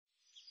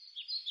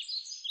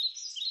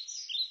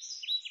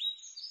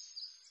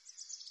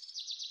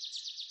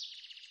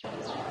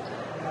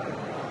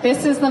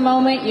This is the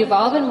moment you've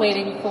all been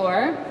waiting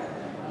for.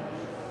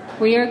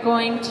 We are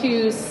going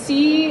to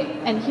see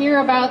and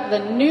hear about the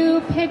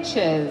new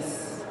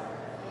pitches.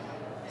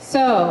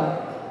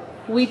 So,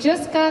 we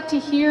just got to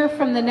hear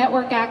from the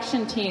network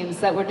action teams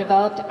that were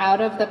developed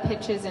out of the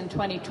pitches in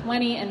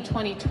 2020 and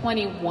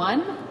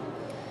 2021.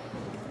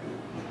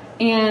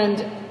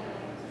 And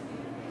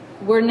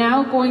we're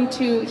now going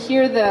to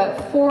hear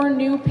the 4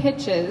 new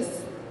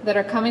pitches that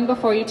are coming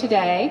before you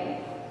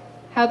today.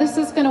 How this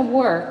is going to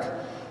work.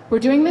 We're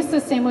doing this the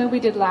same way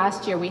we did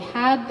last year. We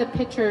had the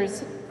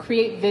pitchers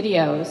create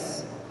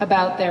videos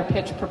about their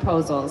pitch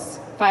proposals,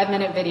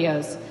 5-minute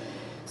videos.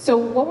 So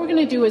what we're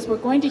going to do is we're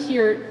going to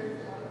hear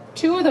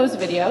 2 of those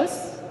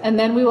videos, and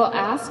then we will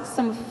ask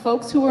some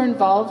folks who were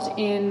involved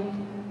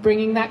in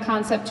bringing that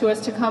concept to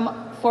us to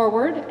come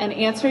forward and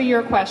answer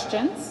your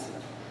questions.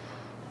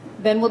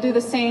 Then we'll do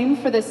the same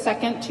for the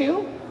second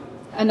 2,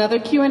 another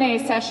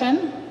Q&A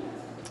session,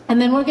 and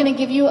then we're going to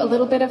give you a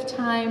little bit of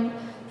time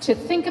to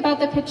think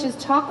about the pitches,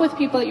 talk with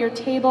people at your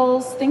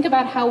tables, think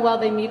about how well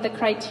they meet the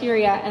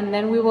criteria, and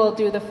then we will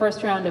do the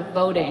first round of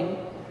voting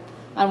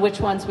on which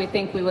ones we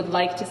think we would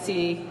like to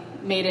see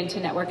made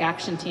into network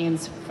action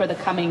teams for the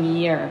coming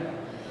year.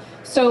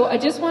 So I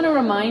just want to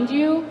remind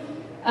you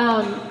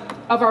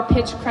of our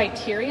pitch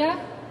criteria.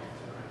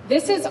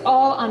 This is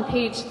all on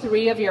page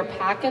 3 of your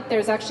packet.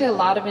 There's actually a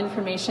lot of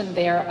information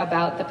there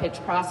about the pitch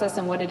process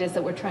and what it is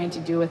that we're trying to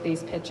do with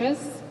these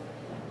pitches.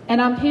 And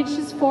on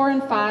pages 4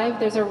 and 5,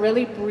 there's a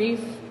really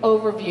brief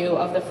overview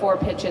of the 4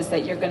 pitches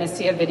that you're going to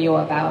see a video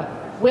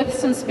about, with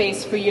some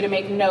space for you to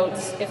make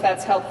notes if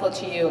that's helpful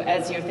to you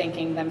as you're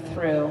thinking them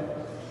through.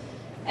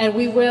 And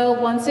we will,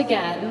 once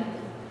again,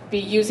 be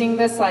using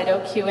the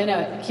Slido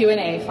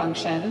Q&A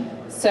function,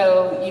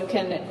 so you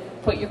can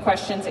put your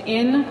questions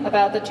in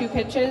about the 2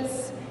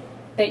 pitches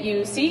that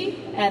you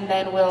see, and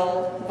then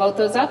we'll vote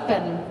those up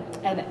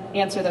and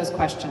answer those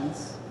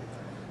questions.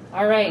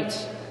 All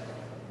right.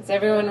 Is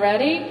everyone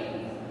ready?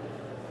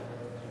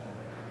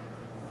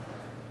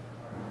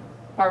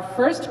 Our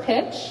first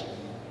pitch,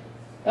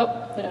 we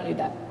don't need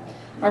that.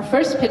 Our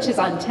first pitch is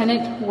on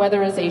tenant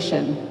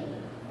weatherization.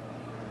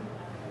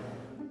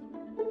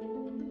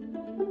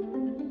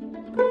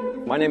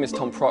 My name is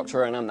Tom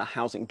Proctor and I'm the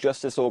Housing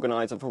Justice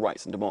Organiser for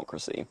Rights and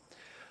Democracy.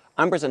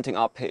 I'm presenting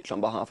our pitch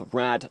on behalf of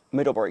RAD,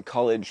 Middlebury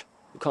College,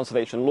 the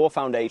Conservation Law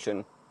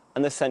Foundation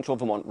and the Central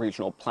Vermont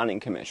Regional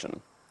Planning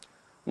Commission.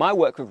 My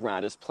work with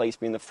RAD has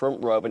placed me in the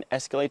front row of an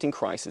escalating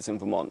crisis in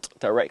Vermont,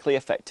 directly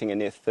affecting a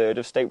near third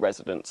of state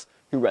residents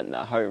who rent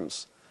their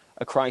homes.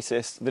 A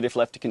crisis that, if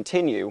left to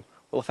continue,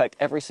 will affect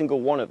every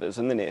single one of us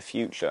in the near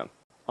future.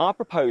 Our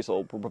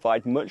proposal will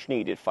provide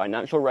much-needed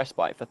financial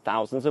respite for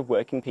thousands of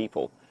working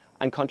people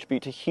and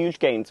contribute to huge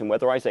gains in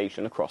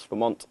weatherization across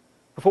Vermont.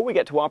 Before we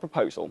get to our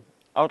proposal,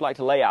 I would like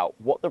to lay out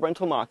what the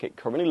rental market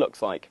currently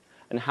looks like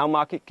and how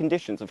market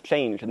conditions have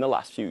changed in the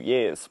last few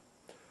years.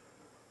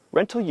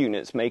 Rental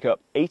units make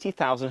up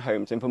 80,000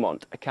 homes in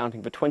Vermont,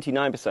 accounting for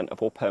 29%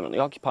 of all permanently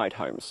occupied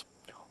homes,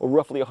 or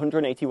roughly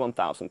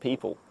 181,000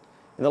 people.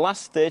 In the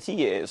last 30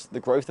 years, the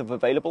growth of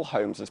available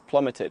homes has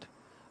plummeted,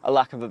 a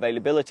lack of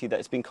availability that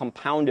has been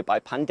compounded by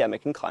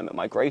pandemic and climate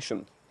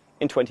migration.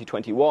 In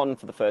 2021,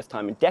 for the first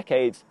time in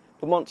decades,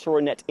 Vermont saw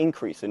a net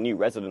increase in new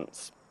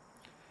residents.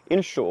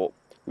 In short,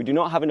 we do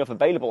not have enough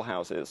available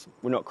houses,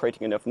 we're not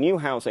creating enough new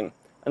housing,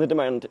 and the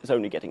demand is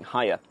only getting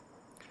higher.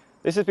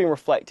 This has been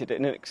reflected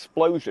in an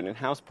explosion in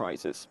house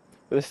prices,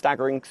 with a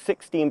staggering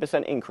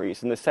 16%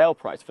 increase in the sale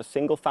price for a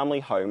single-family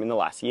home in the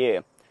last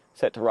year,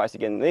 set to rise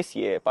again this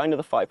year by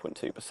another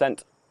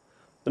 5.2%.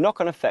 The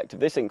knock-on effect of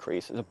this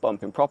increase is a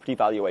bump in property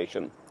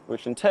valuation,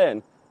 which in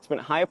turn has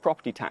meant higher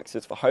property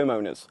taxes for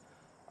homeowners.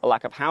 A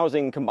lack of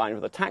housing combined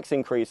with a tax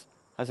increase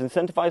has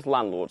incentivized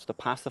landlords to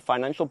pass the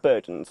financial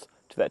burdens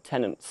to their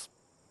tenants.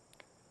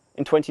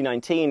 In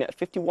 2019,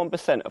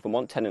 51% of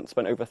Vermont tenants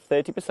spent over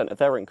 30% of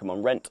their income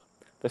on rent,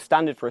 the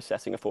standard for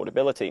assessing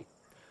affordability.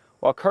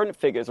 While current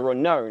figures are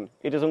unknown,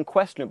 it is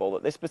unquestionable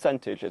that this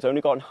percentage has only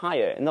gone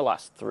higher in the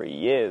last 3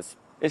 years.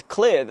 It's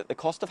clear that the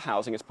cost of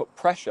housing has put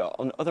pressure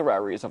on other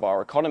areas of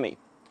our economy.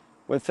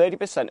 When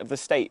 30% of the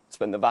state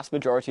spend the vast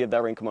majority of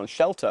their income on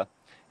shelter,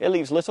 it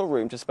leaves little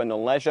room to spend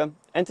on leisure,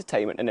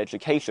 entertainment and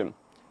education,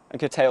 and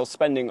curtails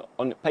spending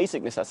on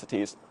basic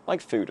necessities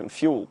like food and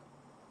fuel.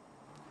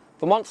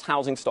 Vermont's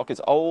housing stock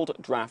is old,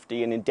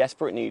 drafty and in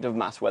desperate need of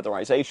mass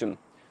weatherization.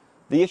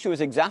 The issue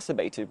is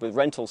exacerbated with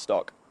rental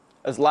stock.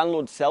 As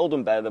landlords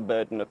seldom bear the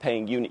burden of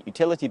paying unit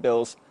utility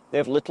bills, they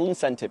have little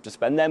incentive to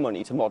spend their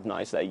money to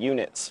modernize their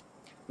units.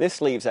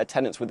 This leaves their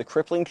tenants with the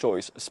crippling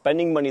choice of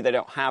spending money they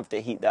don't have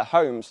to heat their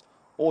homes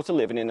or to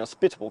live in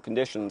inhospitable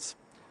conditions.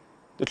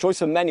 The choice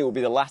for many will be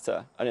the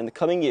latter, and in the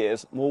coming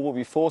years, more will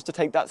be forced to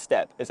take that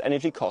step as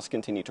energy costs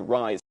continue to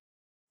rise.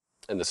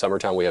 In the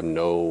summertime, we have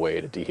no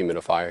way to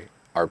dehumidify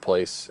our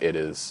place. It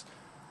is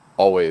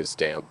always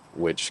damp,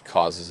 which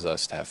causes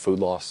us to have food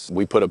loss.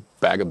 We put a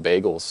bag of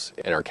bagels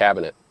in our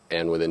cabinet,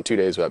 and within 2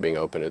 days without being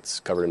open, it's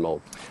covered in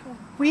mold.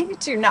 We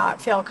do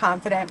not feel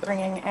confident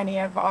bringing any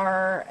of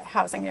our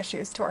housing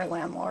issues to our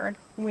landlord.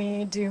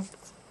 We do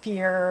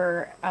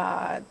fear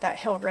that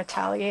he'll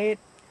retaliate.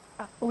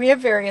 We have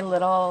very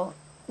little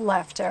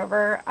left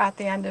over at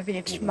the end of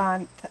each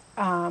month.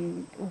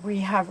 We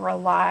have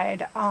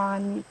relied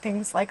on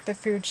things like the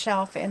food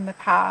shelf in the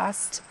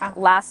past.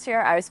 Last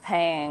year I was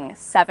paying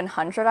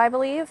 $700, I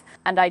believe,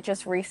 and I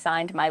just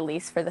re-signed my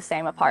lease for the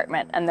same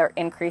apartment, and they're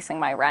increasing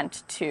my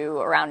rent to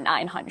around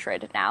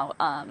 $900 now,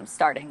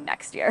 starting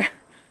next year.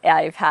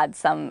 I've had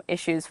some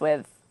issues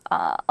with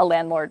a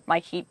landlord. My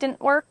heat didn't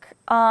work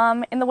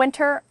in the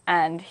winter,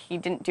 and he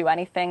didn't do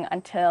anything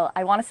until,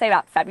 I want to say,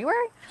 about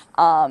February,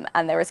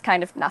 and there was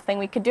kind of nothing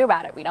we could do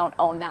about it. We don't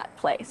own that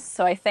place.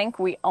 So I think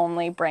we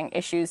only bring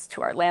issues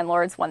to our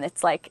landlords when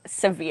it's like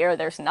severe,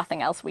 there's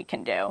nothing else we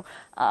can do.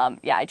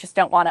 I just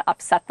don't want to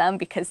upset them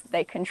because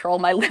they control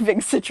my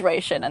living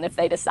situation, and if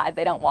they decide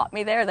they don't want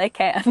me there, they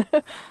can.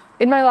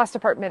 In my last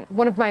apartment,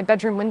 one of my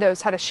bedroom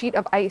windows had a sheet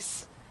of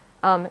ice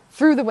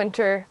through the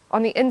winter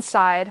on the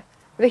inside.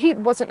 The heat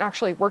wasn't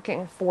actually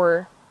working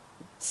for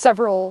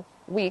several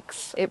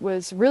weeks. It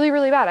was really,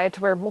 really bad. I had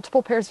to wear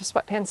multiple pairs of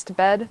sweatpants to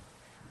bed.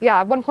 Yeah,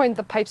 at one point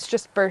the pipes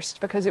just burst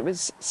because it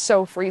was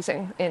so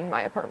freezing in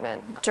my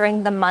apartment.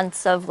 During the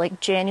months of like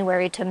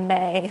January to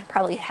May,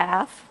 probably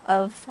half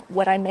of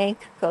what I make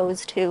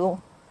goes to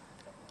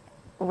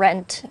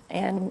rent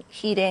and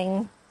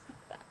heating.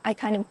 I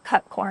kind of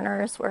cut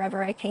corners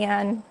wherever I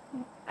can.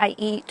 I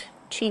eat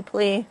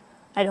cheaply.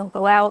 I don't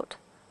go out.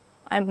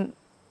 I'm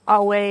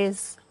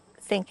always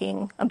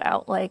thinking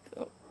about like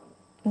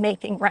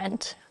making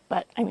rent,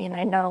 but I mean,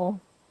 I know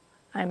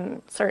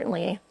I'm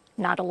certainly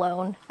not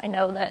alone. I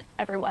know that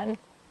everyone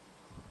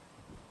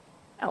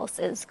else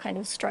is kind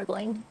of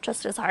struggling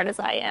just as hard as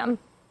I am.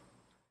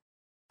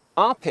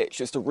 Our pitch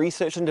is to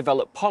research and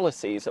develop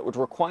policies that would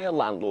require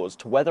landlords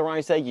to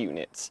weatherize their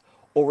units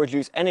or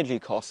reduce energy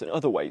costs in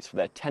other ways for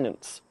their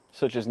tenants,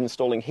 such as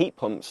installing heat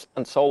pumps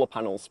and solar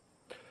panels.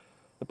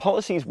 The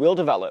policies we'll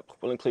develop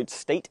will include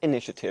state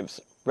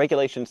initiatives,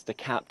 regulations to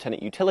cap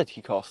tenant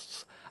utility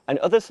costs, and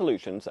other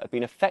solutions that have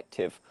been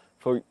effective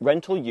for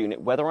rental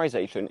unit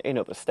weatherization in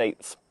other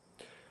states.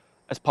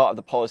 As part of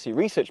the policy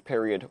research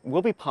period,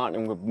 we'll be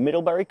partnering with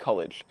Middlebury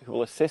College, who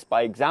will assist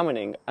by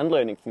examining and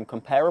learning from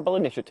comparable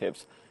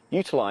initiatives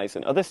utilized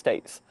in other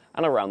states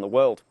and around the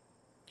world.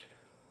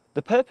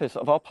 The purpose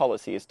of our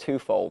policy is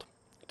twofold: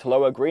 to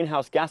lower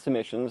greenhouse gas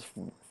emissions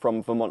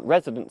from Vermont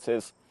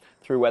residences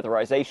through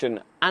weatherization,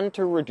 and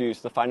to reduce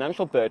the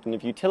financial burden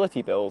of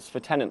utility bills for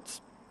tenants.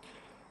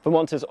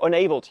 Vermont is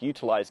unable to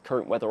utilize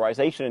current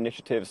weatherization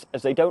initiatives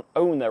as they don't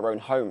own their own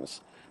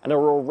homes and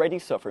are already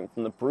suffering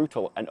from the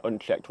brutal and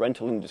unchecked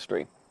rental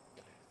industry.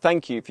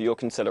 Thank you for your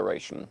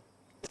consideration.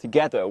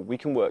 Together, we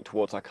can work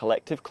towards our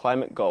collective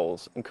climate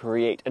goals and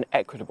create an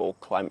equitable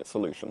climate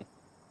solution.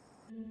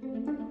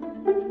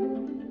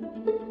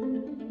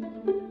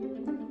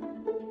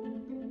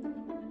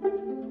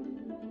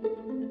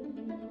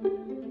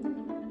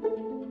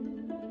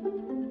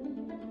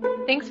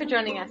 Thanks for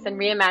joining us in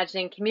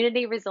reimagining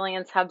community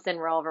resilience hubs in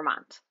rural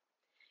Vermont.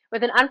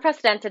 With an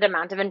unprecedented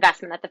amount of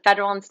investment at the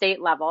federal and state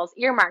levels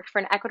earmarked for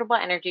an equitable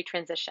energy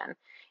transition,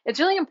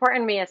 it's really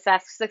important we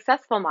assess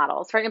successful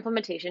models for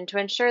implementation to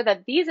ensure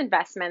that these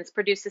investments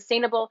produce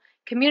sustainable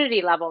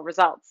community-level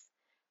results.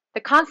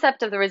 The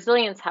concept of the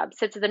Resilience Hub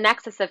sits at the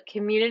nexus of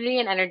community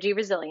and energy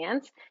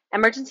resilience,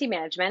 emergency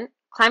management,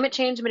 climate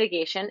change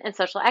mitigation, and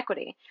social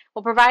equity,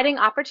 while providing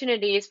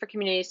opportunities for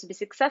communities to be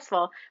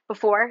successful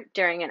before,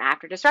 during, and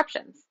after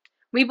disruptions.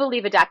 We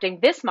believe adapting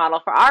this model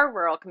for our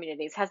rural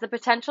communities has the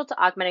potential to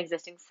augment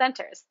existing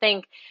centers,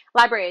 think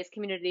libraries,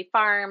 community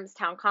farms,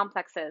 town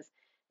complexes,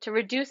 to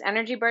reduce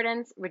energy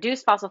burdens,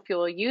 reduce fossil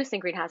fuel use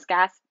and greenhouse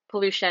gas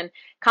pollution,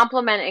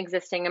 complement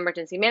existing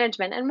emergency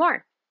management, and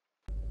more.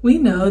 We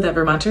know that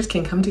Vermonters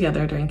can come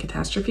together during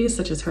catastrophes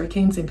such as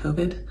hurricanes and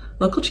COVID.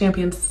 Local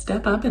champions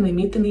step up and they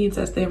meet the needs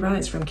as they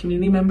arise from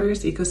community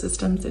members,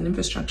 ecosystems, and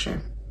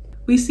infrastructure.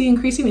 We see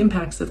increasing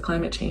impacts of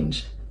climate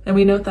change, and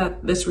we note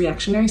that this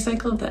reactionary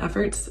cycle of the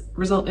efforts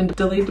result in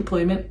delayed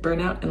deployment,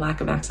 burnout, and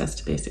lack of access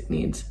to basic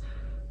needs.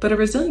 But a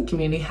resilient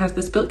community has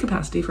this built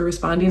capacity for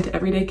responding to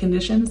everyday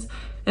conditions,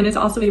 and is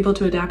also able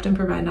to adapt and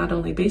provide not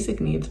only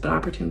basic needs, but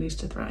opportunities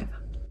to thrive.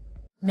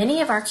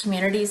 Many of our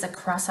communities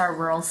across our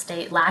rural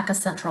state lack a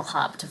central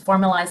hub to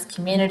formalize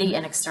community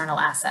and external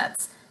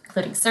assets,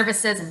 including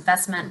services,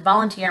 investment,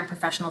 volunteer, and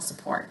professional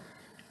support.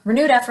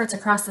 Renewed efforts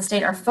across the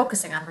state are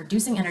focusing on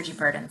reducing energy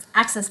burdens,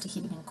 access to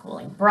heating and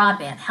cooling,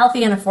 broadband,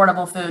 healthy and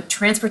affordable food,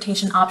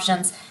 transportation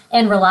options,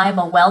 and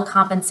reliable,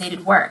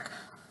 well-compensated work.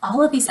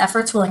 All of these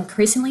efforts will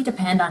increasingly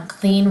depend on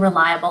clean,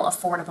 reliable,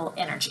 affordable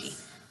energy.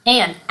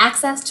 And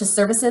access to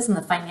services and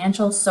the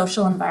financial,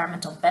 social,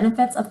 environmental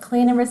benefits of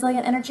clean and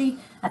resilient energy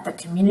at the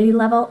community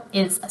level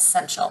is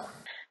essential.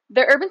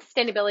 The Urban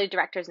Sustainability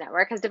Directors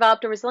Network has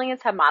developed a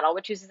Resilience Hub model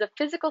which uses a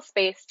physical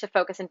space to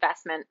focus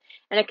investment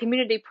and a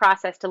community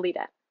process to lead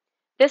it.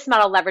 This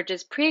model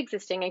leverages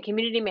pre-existing and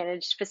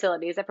community-managed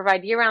facilities that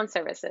provide year-round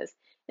services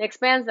and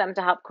expands them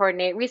to help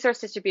coordinate resource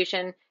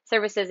distribution,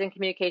 services, and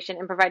communication,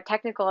 and provide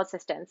technical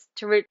assistance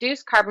to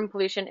reduce carbon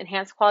pollution,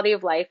 enhance quality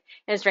of life,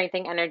 and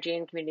strengthen energy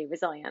and community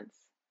resilience.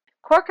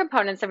 Core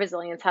components of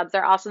resilience hubs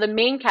are also the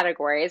main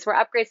categories where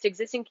upgrades to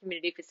existing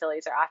community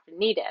facilities are often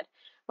needed.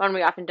 One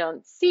we often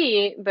don't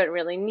see but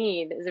really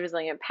need is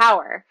resilient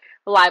power,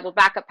 reliable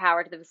backup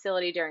power to the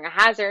facility during a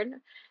hazard,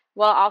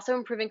 while also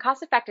improving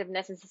cost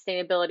effectiveness and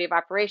sustainability of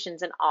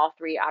operations in all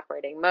three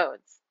operating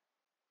modes.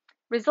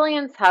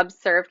 Resilience hubs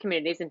serve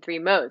communities in three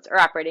modes or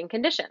operating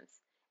conditions.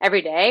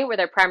 Every day, where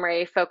their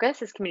primary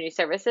focus is community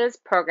services,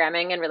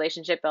 programming, and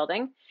relationship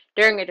building.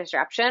 During a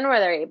disruption,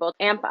 where they're able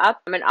to amp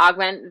up and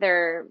augment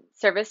their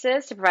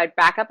services to provide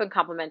backup and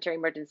complementary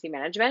emergency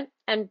management,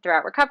 and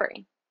throughout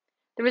recovery.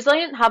 The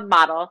Resilient Hub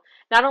model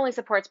not only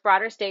supports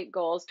broader state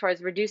goals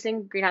towards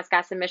reducing greenhouse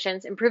gas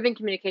emissions, improving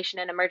communication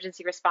and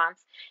emergency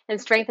response,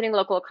 and strengthening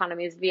local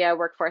economies via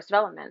workforce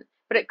development,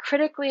 but it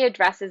critically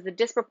addresses the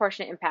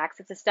disproportionate impacts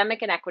of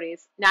systemic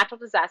inequities, natural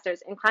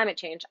disasters, and climate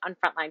change on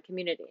frontline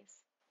communities.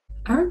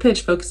 Our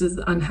pitch focuses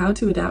on how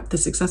to adapt the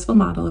successful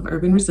model of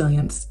urban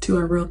resilience to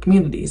our rural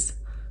communities.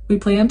 We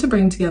plan to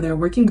bring together a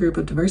working group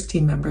of diverse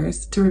team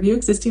members to review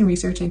existing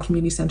research and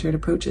community-centered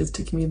approaches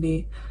to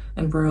community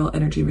and rural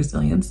energy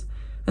resilience,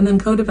 and then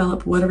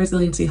co-develop what a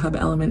resiliency hub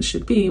element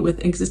should be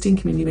with existing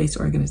community-based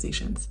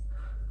organizations.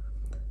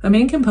 A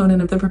main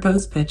component of the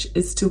proposed pitch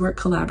is to work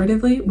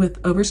collaboratively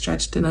with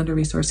overstretched and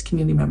under-resourced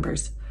community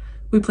members.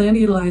 We plan to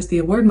utilize the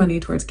award money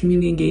towards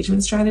community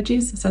engagement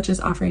strategies, such as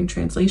offering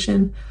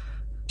translation,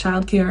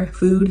 childcare,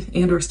 food,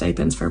 and/or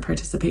stipends for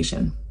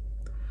participation.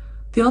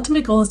 The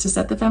ultimate goal is to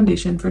set the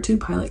foundation for 2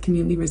 pilot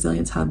community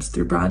resilience hubs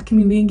through broad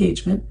community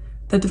engagement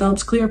that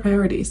develops clear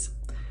priorities.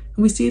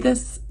 And we see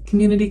this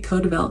community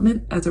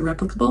co-development as a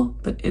replicable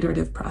but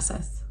iterative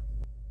process.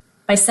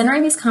 By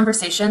centering these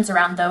conversations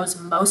around those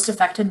most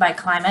affected by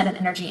climate and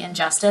energy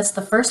injustice,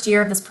 the first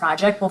year of this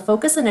project will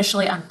focus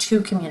initially on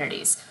 2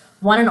 communities,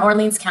 one in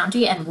Orleans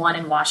County and one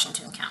in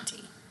Washington County.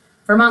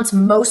 Vermont's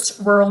most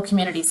rural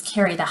communities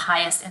carry the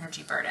highest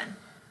energy burden.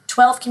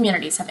 12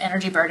 communities have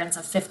energy burdens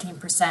of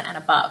 15% and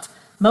above,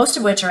 most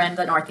of which are in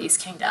the Northeast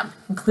Kingdom,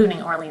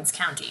 including Orleans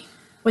County,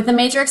 with the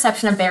major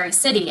exception of Berry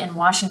City in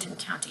Washington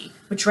County,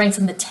 which ranks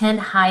in the 10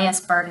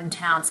 highest burden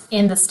towns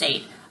in the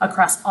state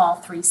across all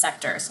 3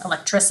 sectors: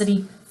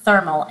 electricity,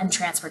 thermal, and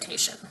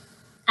transportation.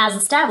 As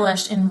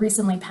established in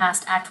recently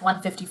passed Act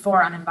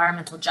 154 on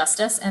environmental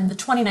justice and the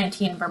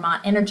 2019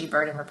 Vermont Energy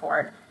Burden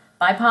Report,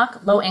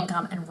 BIPOC,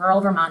 low-income, and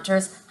rural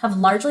Vermonters have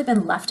largely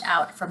been left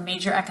out from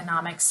major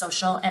economic,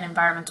 social, and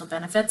environmental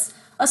benefits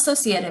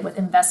associated with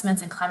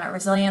investments in climate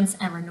resilience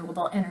and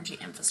renewable energy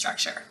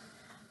infrastructure.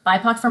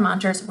 BIPOC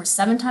Vermonters were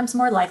 7 times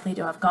more likely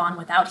to have gone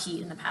without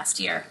heat in the past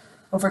year,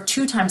 over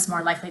 2 times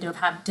more likely to have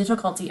had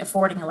difficulty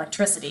affording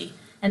electricity,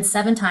 and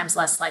 7 times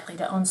less likely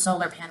to own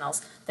solar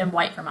panels than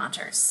white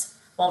Vermonters,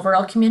 while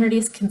rural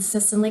communities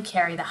consistently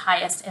carry the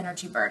highest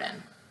energy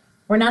burden.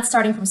 We're not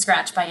starting from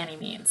scratch by any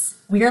means.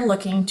 We are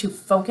looking to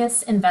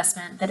focus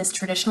investment that is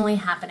traditionally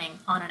happening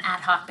on an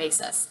ad hoc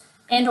basis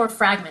and/or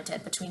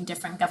fragmented between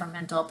different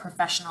governmental,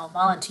 professional,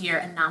 volunteer,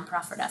 and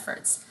nonprofit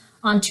efforts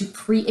onto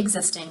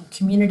pre-existing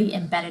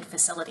community-embedded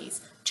facilities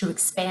to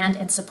expand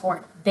and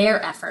support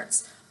their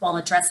efforts while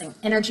addressing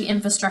energy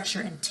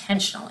infrastructure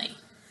intentionally.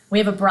 We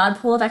have a broad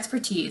pool of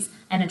expertise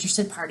and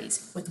interested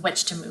parties with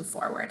which to move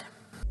forward.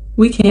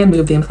 We can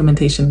move the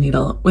implementation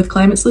needle with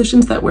climate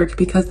solutions that work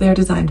because they are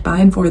designed by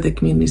and for the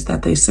communities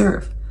that they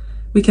serve.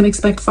 We can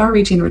expect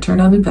far-reaching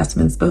return on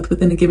investments both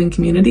within a given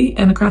community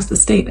and across the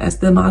state as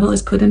the model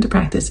is put into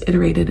practice,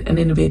 iterated, and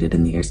innovated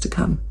in the years to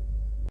come.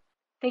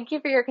 Thank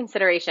you for your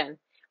consideration.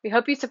 We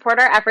hope you support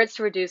our efforts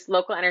to reduce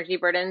local energy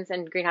burdens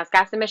and greenhouse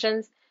gas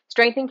emissions,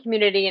 strengthen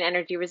community and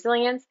energy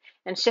resilience,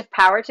 and shift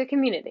power to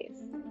communities.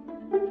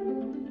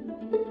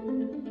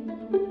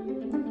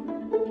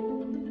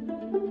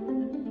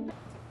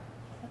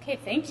 Okay,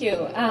 thank you.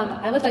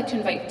 I would like to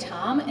invite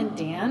Tom and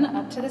Dan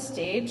up to the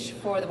stage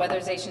for the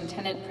Weatherization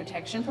Tenant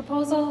Protection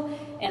Proposal,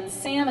 and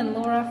Sam and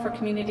Laura for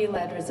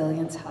Community-Led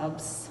Resilience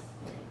Hubs.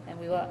 And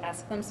we will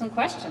ask them some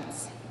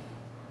questions.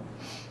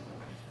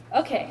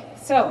 Okay,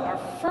 so our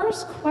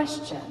first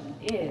question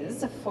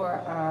is for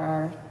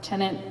our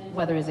tenant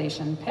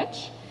weatherization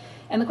pitch.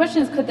 And the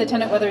question is, could the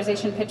tenant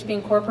weatherization pitch be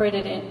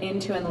incorporated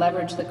into and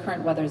leverage the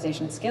current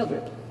weatherization scale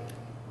group?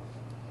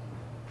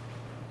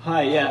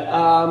 Hi,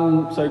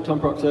 so Tom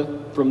Proctor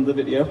from the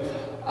video.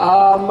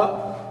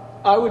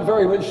 I would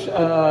very much,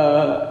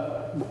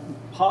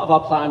 part of our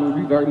plan would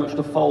be very much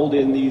to fold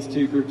in these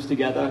 2 groups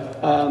together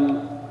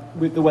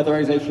with the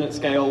weatherization at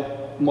scale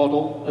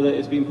model that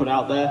is being put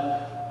out there.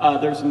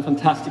 There are some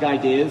fantastic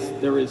ideas,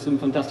 there is some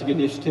fantastic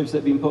initiatives that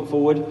have been put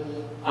forward,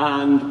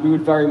 and we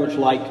would very much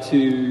like to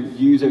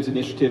use those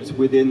initiatives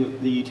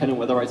within the tenant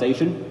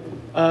weatherization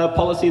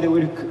policy that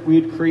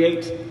we'd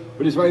create.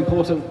 But it's very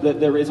important that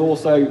there is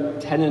also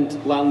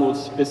tenant landlord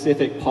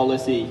specific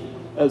policy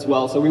as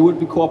well. So we would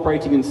be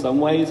cooperating in some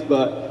ways,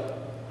 but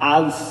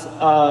as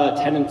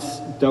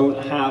tenants don't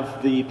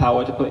have the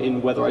power to put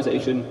in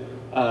weatherization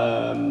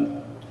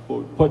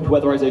or put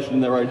weatherization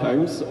in their own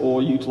homes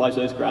or utilize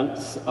those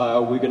grants,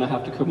 we're going to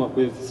have to come up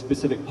with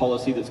specific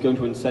policy that's going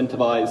to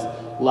incentivize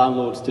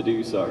landlords to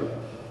do so.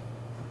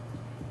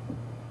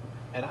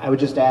 And I would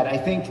just add, I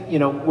think,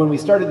 when we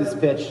started this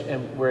pitch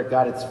and where it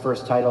got its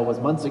first title was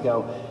months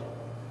ago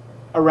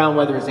around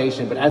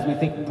weatherization, but as we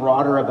think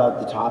broader about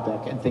the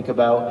topic and think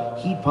about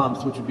heat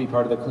pumps, which would be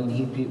part of the clean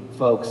heat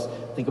folks,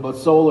 think about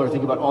solar,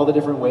 think about all the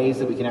different ways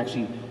that we can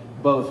actually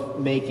both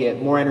make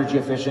it more energy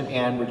efficient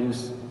and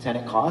reduce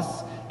tenant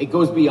costs. It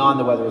goes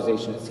beyond the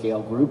weatherization at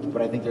scale group,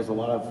 but I think there's a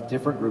lot of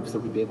different groups that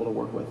we'd be able to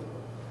work with.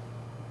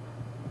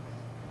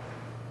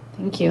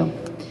 Thank you.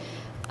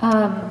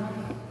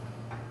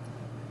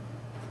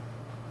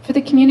 For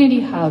the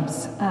community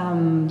hubs,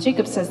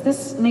 Jacob says,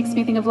 this makes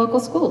me think of local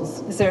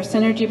schools. Is there a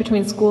synergy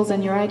between schools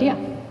and your idea?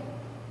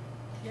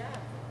 Yeah.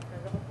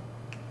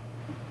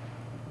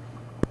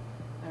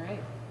 All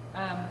right.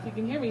 If you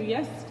can hear me,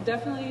 yes,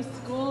 definitely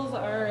schools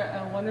are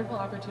a wonderful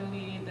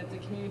opportunity that's a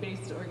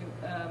community-based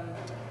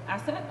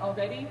asset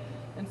already,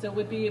 and so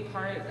would be a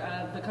part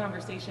of the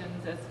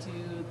conversations as to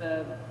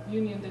the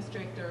union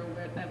district or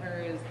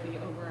whatever is the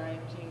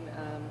overarching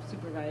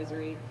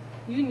supervisory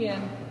union,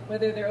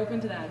 whether they're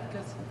open to that,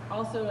 because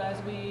also as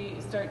we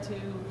start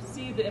to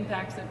see the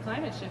impacts of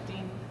climate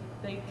shifting,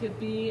 they could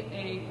be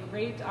a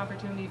great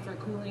opportunity for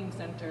cooling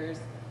centers,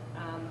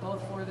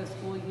 both for the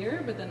school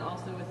year, but then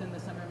also within the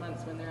summer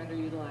months when they're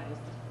underutilized.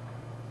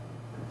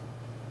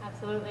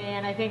 Absolutely,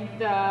 and I think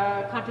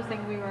the conscious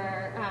thing we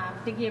were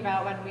thinking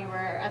about when we were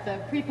at the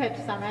pre-pitch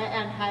summit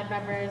and had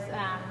members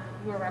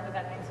who were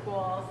representing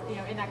schools,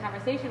 in that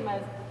conversation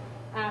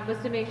was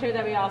to make sure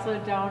that we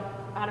also don't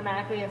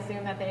automatically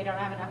assume that they don't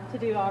have enough to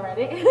do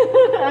already.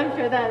 I'm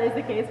sure that is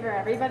the case for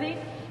everybody,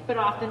 but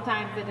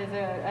oftentimes it is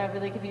a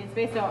really convenient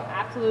space. So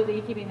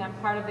absolutely keeping them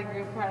part of the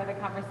group, part of the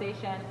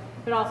conversation,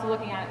 but also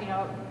looking at,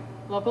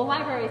 local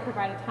libraries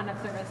provide a ton of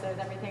services,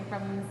 everything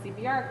from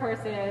CPR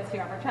courses to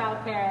offer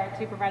childcare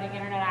to providing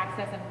internet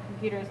access and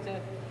computers to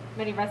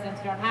many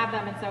residents who don't have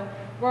them. And so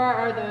where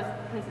are those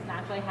places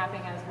naturally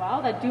happening as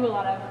well that do a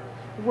lot of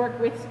work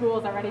with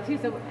schools already too?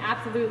 So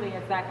absolutely,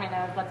 it's that kind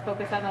of let's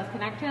focus on those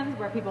connections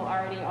where people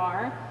already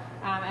are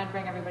and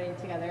bring everybody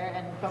together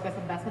and focus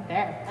investment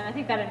there. And I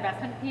think that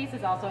investment piece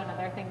is also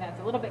another thing that's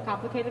a little bit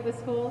complicated with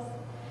schools,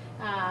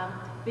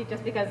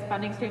 just because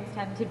funding streams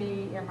tend to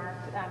be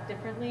earmarked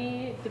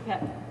differently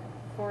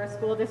for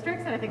school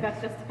districts. And I think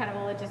that's just kind of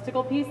a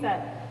logistical piece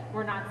that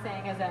we're not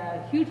saying is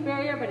a huge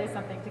barrier, but is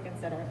something to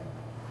consider.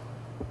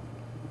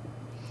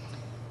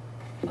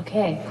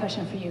 Okay,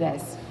 question for you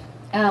guys.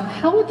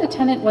 How would the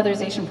tenant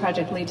weatherization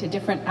project lead to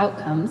different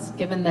outcomes,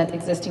 given that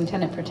existing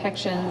tenant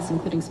protections,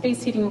 including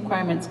space heating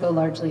requirements, go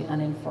largely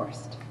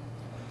unenforced?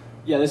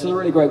 Yeah, this is a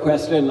really great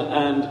question,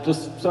 and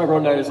just so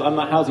everyone knows, I'm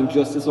a housing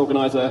justice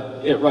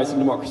organizer at Rights and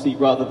Democracy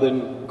rather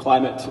than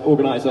climate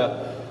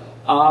organizer.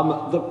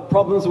 The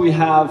problems we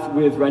have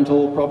with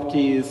rental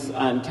properties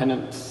and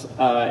tenants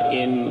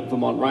in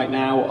Vermont right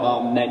now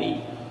are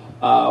many.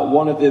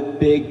 One of the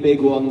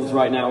big ones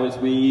right now is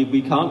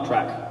we can't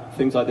track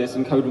things like this,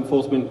 and code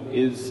enforcement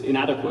is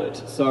inadequate.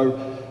 So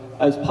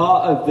as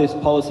part of this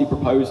policy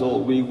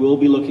proposal, we will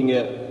be looking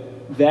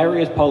at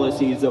various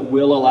policies that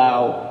will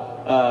allow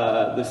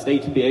the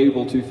state to be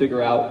able to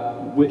figure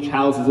out which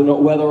houses are not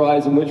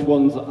weatherized and which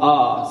ones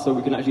are, so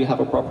we can actually have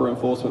a proper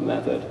enforcement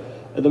method.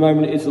 At the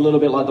moment, it's a little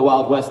bit like the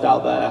Wild West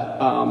out there,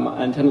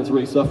 and tenants are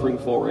really suffering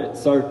for it.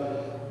 So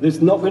there's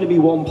not going to be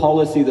one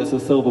policy that's a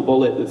silver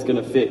bullet that's going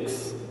to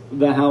fix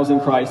the housing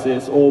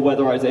crisis or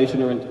weatherization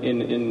or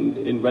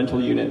in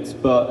rental units,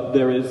 but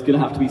there is going to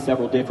have to be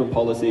several different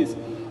policies.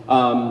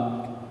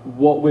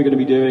 What we're going to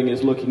be doing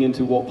is looking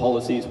into what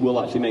policies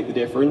will actually make the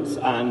difference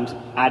and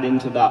add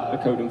into that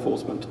a code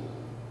enforcement.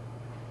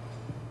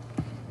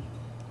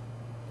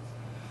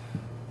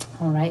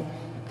 All right.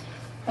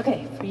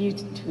 Okay, for you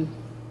two.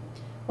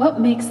 What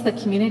makes the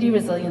community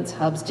resilience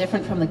hubs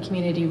different from the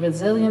community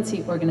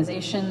resiliency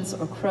organizations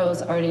or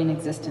CROs already in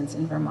existence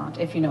in Vermont,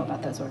 if you know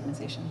about those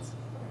organizations?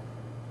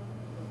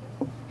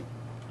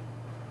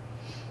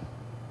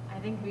 I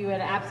think we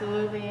would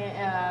absolutely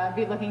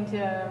be looking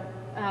to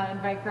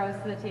invite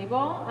CROs to the table,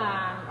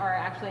 or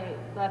actually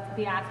let's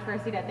be asked for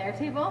a seat at their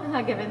table,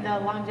 given the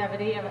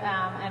longevity of,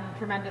 and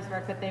tremendous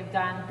work that they've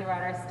done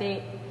throughout our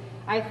state.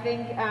 I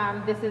think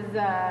this is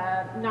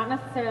not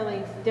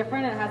necessarily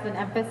different. It has an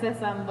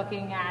emphasis on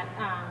looking at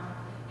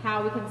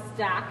how we can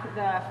stack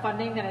the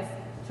funding that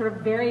is sort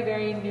of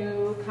very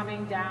new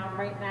coming down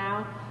right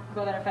now,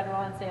 both at a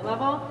federal and state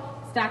level,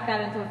 stack that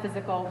into a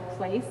physical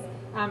place.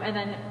 And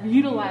then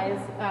utilize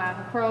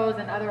CROs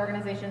and other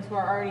organizations who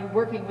are already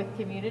working with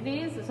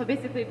communities. So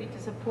basically be to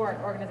support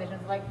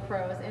organizations like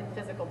CROs in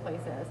physical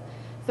places.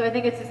 So I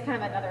think it's just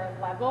kind of another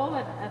level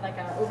and like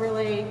an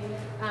overlay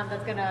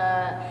that's going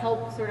to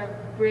help sort of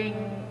bring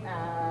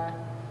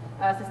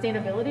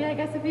sustainability, I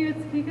guess if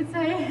you could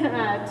say,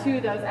 to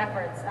those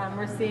efforts.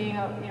 We're seeing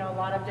a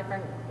lot of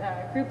different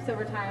groups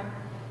over time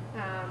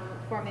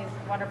form these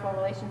wonderful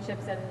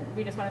relationships, and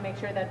we just want to make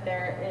sure that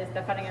there is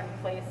the funding in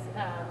place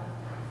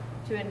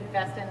to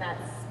invest in that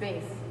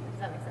space. Does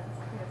that make sense?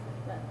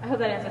 I hope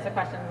that answers the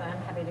question, and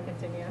I'm happy to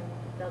continue.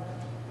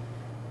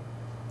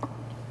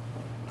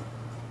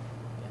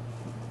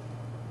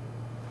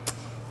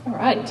 All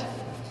right.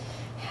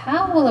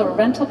 How will a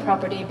rental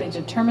property be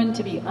determined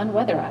to be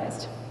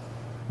unweatherized?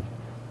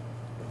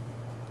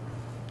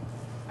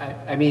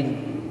 I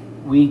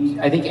mean,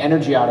 I think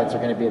energy audits are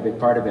going to be a big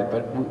part of it,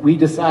 but we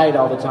decide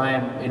all the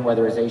time in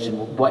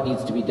weatherization what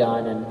needs to be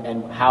done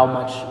and how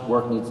much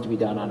work needs to be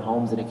done on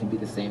homes, and it can be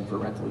the same for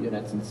rental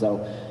units. And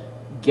so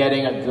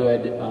getting a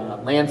good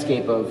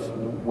landscape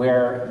of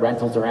where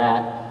rentals are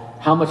at,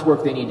 how much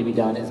work they need to be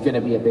done is going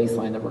to be a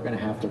baseline that we're going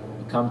to have to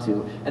come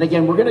to. And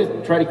again, we're going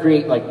to try to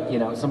create, like,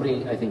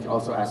 somebody I think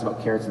also asked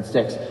about carrots and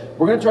sticks.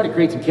 We're going to try to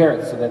create some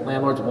carrots so that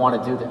landlords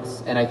want to do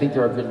this. And I think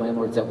there are good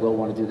landlords that will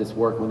want to do this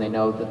work when they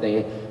know that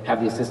they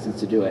have the assistance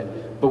to do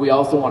it. But we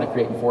also want to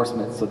create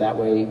enforcement so that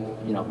way,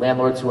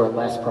 landlords who are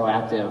less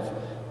proactive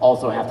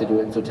also have to do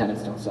it so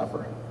tenants don't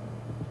suffer.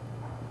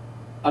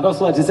 I'd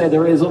also like to say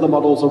there is other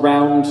models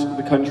around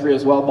the country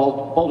as well.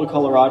 Boulder,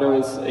 Colorado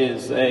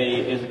is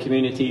a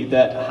community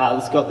that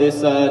has got this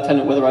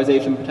tenant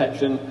weatherization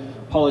protection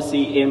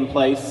policy in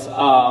place,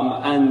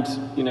 and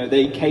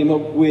they came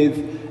up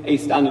with a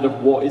standard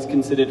of what is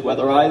considered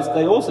weatherized.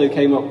 They also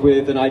came up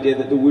with an idea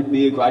that there would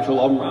be a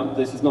gradual on-ramp.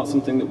 This is not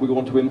something that we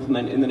want to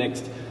implement in the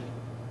next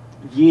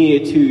year,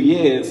 2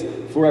 years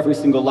for every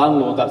single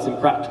landlord. That's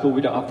impractical. We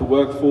don't have the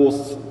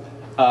workforce.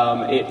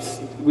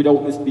 We don't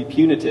want this to be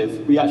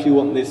punitive. We actually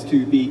want this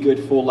to be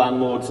good for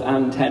landlords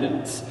and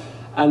tenants.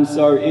 And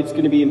so it's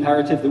going to be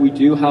imperative that we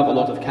do have a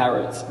lot of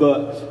carrots,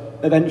 but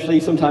eventually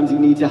sometimes you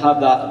need to have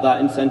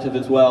that incentive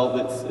as well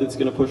that's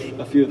going to push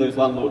a few of those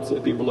landlords that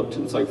have been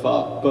reluctant so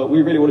far. But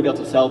we really want to be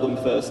able to sell them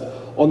first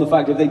on the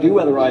fact that if they do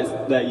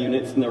weatherize their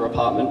units and their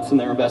apartments and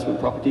their investment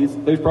properties,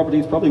 those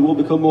properties probably will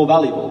become more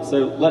valuable.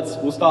 So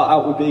we'll start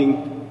out with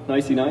being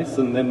nicey nice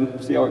and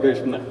then see how it goes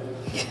from there.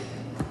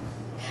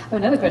 I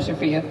have another question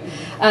for you.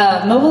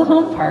 Mobile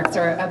home parks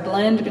are a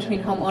blend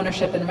between home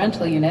ownership and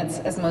rental units,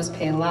 as most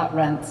pay lot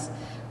rents.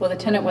 Will the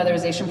tenant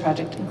weatherization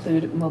project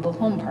include mobile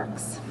home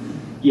parks?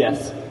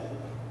 Yes.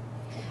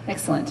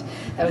 Excellent.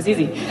 That was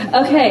easy.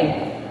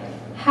 Okay.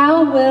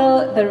 How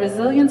will the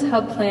Resilience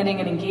Hub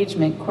planning and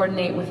engagement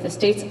coordinate with the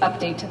state's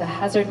update to the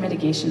hazard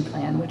mitigation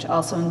plan, which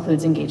also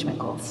includes engagement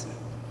goals?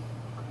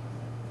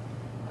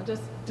 I'll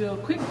just do a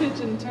quick pitch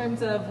in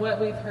terms of what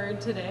we've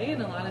heard today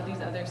in a lot of these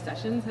other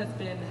sessions has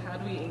been how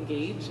do we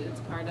engage? It's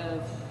part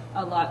of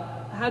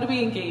how do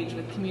we engage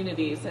with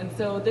communities? And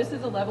so this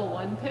is a level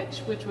 1 pitch,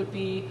 which would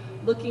be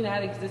looking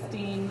at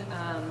existing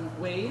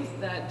ways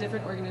that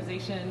different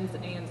organizations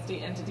and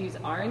state entities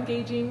are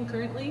engaging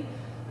currently,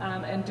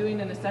 and doing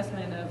an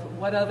assessment of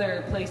what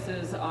other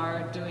places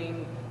are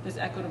doing this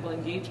equitable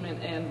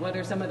engagement and what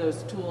are some of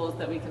those tools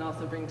that we can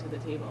also bring to the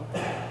table.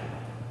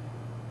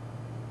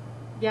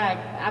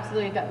 Yeah,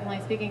 absolutely, definitely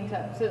speaking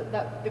to, so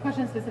the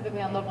question is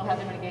specifically on local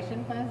hazard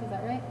mitigation plans, is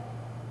that right?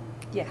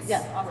 Yes.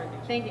 Yes, awesome.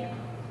 Thank you.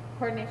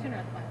 Coordination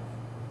or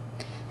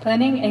plans?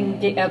 Planning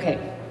and,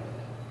 okay.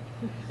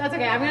 That's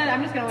okay,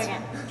 I'm just gonna wing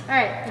it. All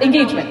right.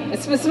 Engagement,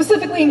 it's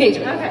specifically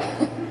engagement.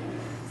 Okay.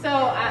 So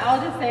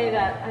I'll just say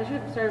that I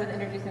should have started with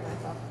introducing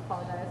myself,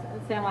 apologize.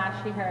 Sam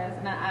Lash, she, hers,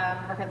 and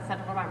I work at the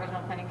Central Vermont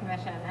Regional Planning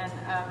Commission, and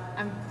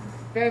I'm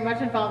very much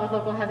involved with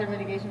local hazard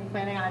mitigation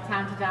planning on a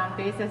town-to-town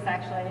basis,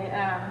 actually.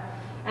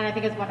 And I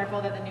think it's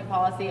wonderful that the new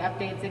policy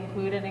updates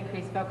include an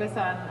increased focus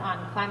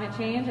on climate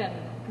change and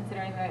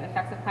considering the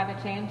effects of climate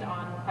change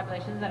on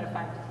populations at a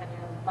 5 to 10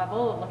 year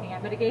level, looking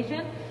at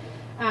mitigation,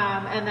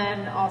 and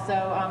then also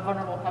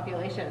vulnerable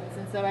populations.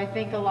 And so I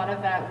think a lot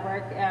of that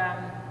work,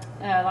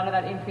 a lot of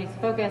that increased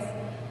focus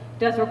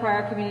does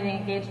require community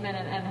engagement,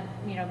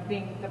 and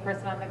being the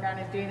person on the ground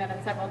is doing that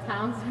in several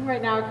towns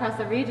right now across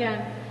the region.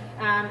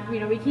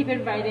 We keep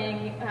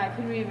inviting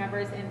community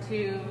members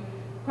into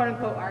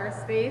quote-unquote our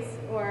space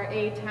or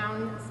a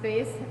town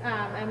space,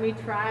 and we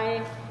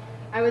try,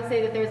 I would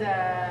say that there's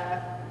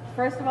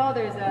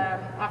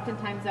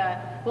oftentimes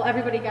well,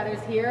 everybody gathers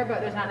here,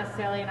 but there's not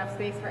necessarily enough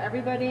space for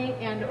everybody,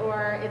 and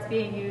or it's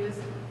being used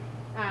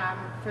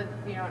for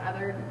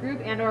another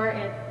group, and or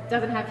it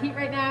doesn't have heat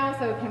right now,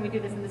 so can we do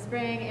this in the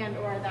spring, and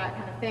or that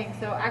kind of thing.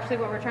 So actually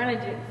what we're trying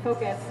to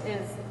focus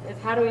is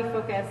how do we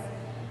focus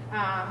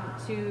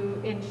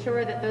to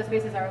ensure that those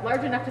spaces are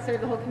large enough to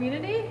serve the whole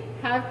community,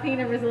 have clean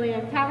and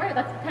resilient power.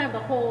 That's kind of the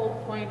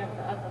whole point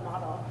of the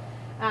model.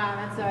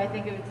 And so I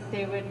think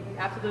they would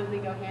absolutely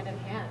go hand in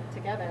hand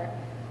together.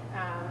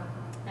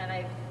 And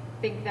I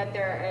think that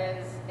there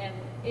is an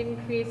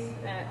increase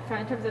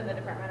in terms of the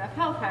Department of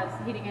Health has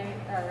heating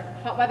or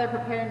hot weather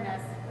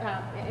preparedness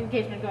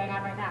engagement going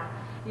on right now.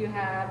 You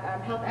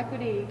have health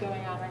equity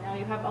going on right now.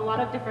 You have a lot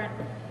of different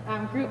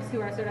groups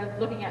who are sort of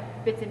looking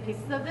at bits and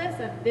pieces of this,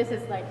 and this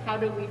is like, how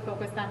do we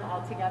focus them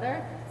all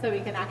together so we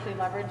can actually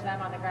leverage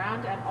them on the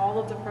ground, and all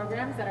of the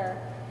programs that are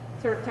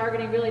sort of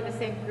targeting really the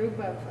same group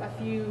of a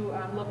few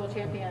local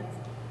champions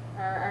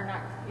are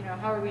not,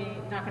 how are we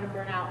not going to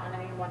burn out on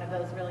any one of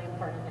those really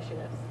important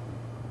initiatives?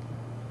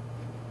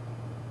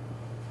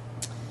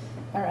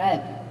 All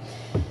right.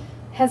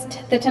 Has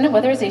the Tenant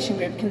Weatherization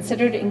Group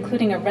considered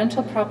including a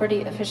rental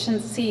property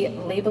efficiency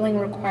labeling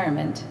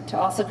requirement to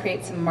also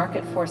create some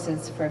market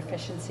forces for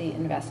efficiency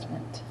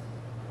investment?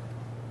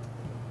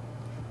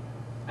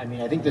 I mean,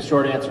 I think the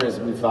short answer is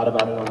we've thought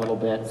about it a little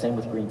bit. Same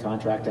with green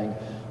contracting.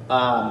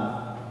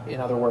 In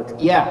other work,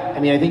 yeah. I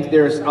mean, I think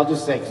I'll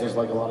just say, because there's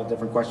like a lot of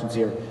different questions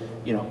here.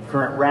 You know,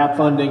 current RAP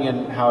funding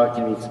and how it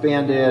can be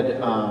expanded.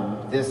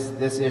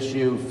 This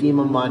issue,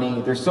 FEMA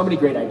money. There's so many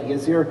great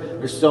ideas here.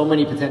 There's so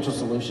many potential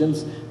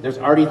solutions. There's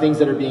already things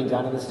that are being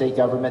done in the state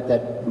government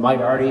that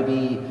might already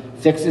be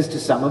fixes to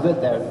some of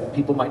it that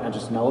people might not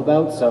just know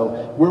about.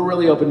 So we're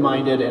really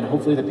open-minded, and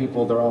hopefully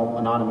they're all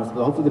anonymous,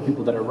 but hopefully the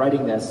people that are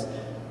writing this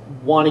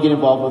want to get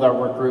involved with our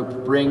work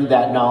group, bring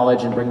that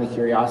knowledge and bring the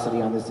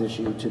curiosity on this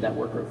issue to that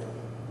work group.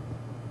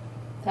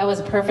 That was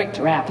a perfect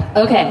wrap.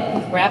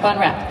 Okay, wrap on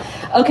wrap.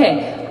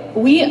 Okay,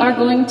 we are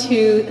going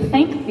to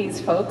thank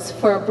these folks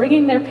for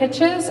bringing their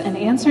pitches and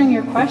answering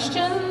your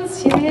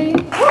questions. Yay.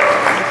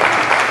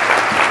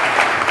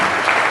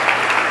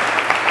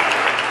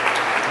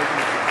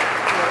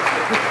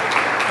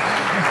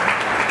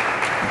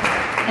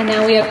 And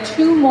now we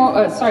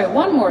have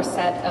one more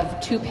set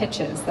of 2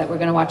 pitches that we're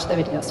going to watch the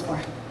videos for.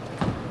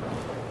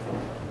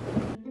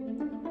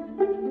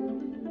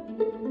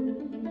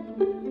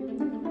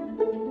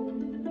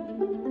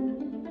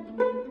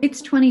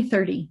 It's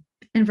 2030,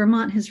 and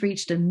Vermont has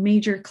reached a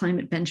major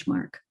climate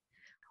benchmark.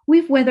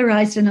 We've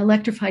weatherized and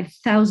electrified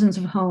thousands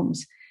of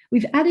homes.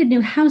 We've added new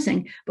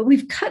housing, but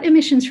we've cut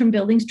emissions from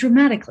buildings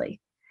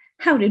dramatically.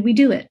 How did we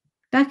do it?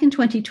 Back in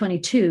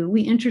 2022,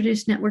 we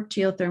introduced networked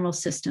geothermal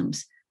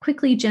systems,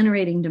 quickly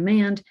generating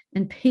demand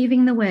and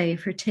paving the way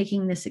for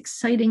taking this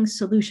exciting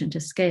solution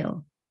to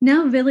scale.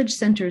 Now village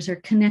centers are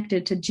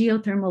connected to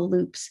geothermal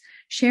loops,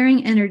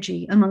 sharing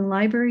energy among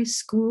libraries,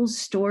 schools,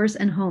 stores,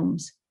 and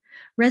homes.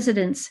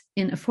 Residents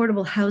in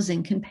affordable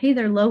housing can pay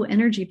their low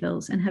energy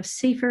bills and have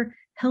safer,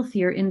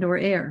 healthier indoor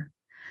air.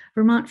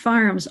 Vermont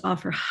farms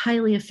offer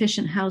highly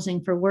efficient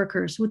housing for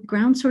workers with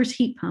ground source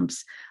heat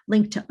pumps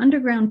linked to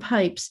underground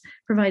pipes,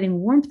 providing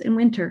warmth in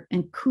winter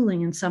and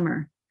cooling in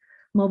summer.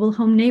 Mobile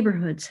home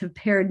neighborhoods have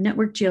paired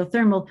networked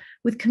geothermal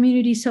with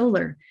community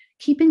solar,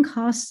 keeping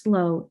costs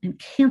low and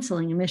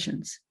canceling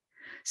emissions.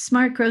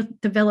 Smart growth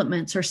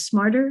developments are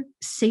smarter,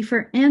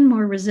 safer, and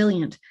more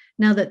resilient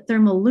now that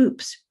thermal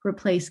loops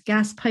replace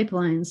gas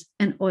pipelines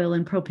and oil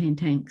and propane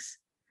tanks.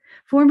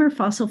 Former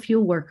fossil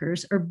fuel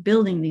workers are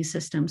building these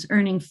systems,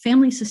 earning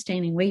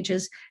family-sustaining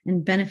wages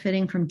and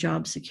benefiting from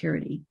job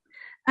security.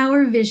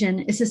 Our vision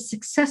is a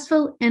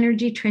successful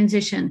energy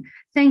transition,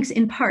 thanks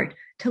in part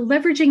to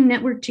leveraging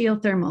networked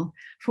geothermal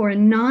for a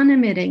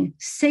non-emitting,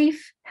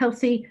 safe,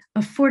 healthy,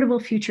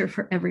 affordable future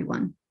for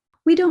everyone.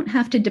 We don't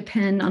have to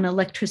depend on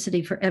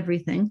electricity for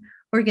everything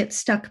or get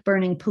stuck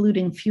burning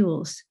polluting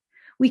fuels.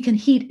 We can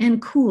heat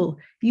and cool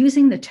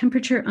using the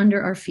temperature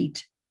under our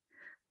feet.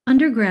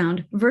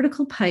 Underground,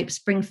 vertical pipes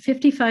bring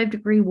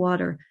 55-degree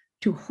water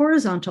to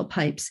horizontal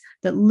pipes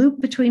that loop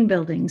between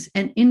buildings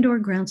and indoor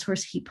ground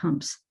source heat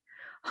pumps.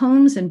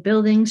 Homes and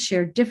buildings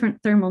share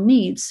different thermal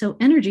needs, so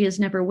energy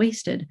is never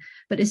wasted,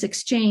 but is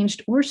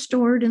exchanged or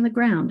stored in the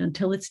ground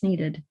until it's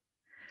needed.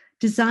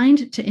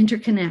 Designed to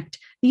interconnect,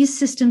 these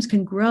systems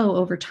can grow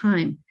over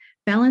time,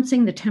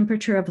 balancing the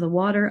temperature of the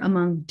water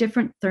among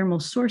different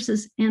thermal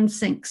sources and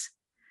sinks,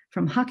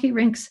 from hockey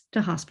rinks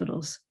to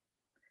hospitals.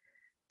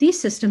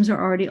 These systems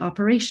are already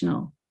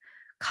operational.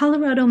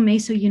 Colorado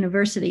Mesa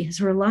University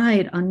has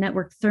relied on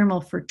network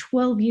thermal for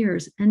 12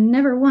 years and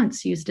never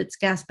once used its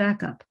gas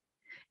backup.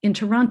 In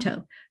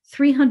Toronto,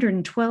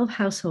 312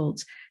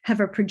 households have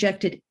a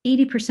projected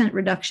 80%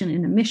 reduction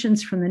in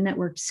emissions from the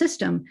networked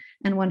system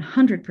and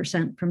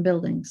 100% from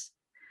buildings.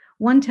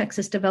 One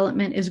Texas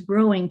development is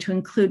growing to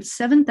include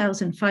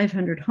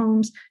 7,500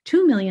 homes,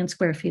 2 million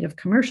square feet of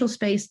commercial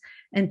space,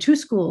 and 2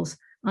 schools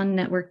on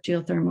networked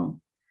geothermal.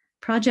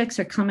 Projects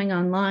are coming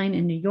online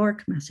in New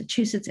York,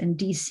 Massachusetts, and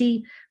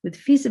DC, with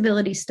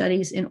feasibility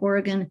studies in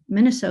Oregon,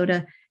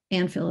 Minnesota,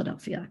 and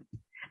Philadelphia.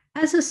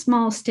 As a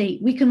small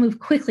state, we can move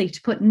quickly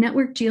to put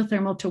networked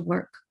geothermal to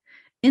work.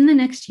 In the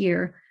next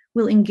year,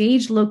 we'll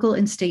engage local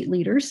and state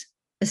leaders,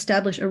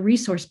 establish a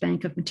resource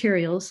bank of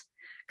materials,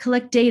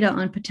 collect data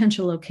on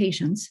potential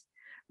locations,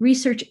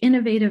 research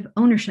innovative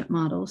ownership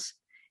models,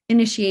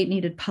 initiate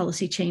needed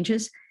policy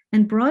changes,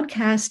 and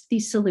broadcast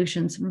these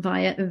solutions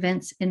via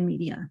events and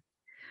media.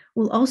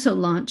 We'll also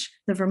launch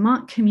the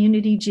Vermont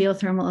Community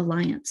Geothermal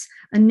Alliance,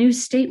 a new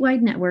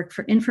statewide network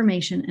for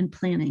information and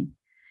planning.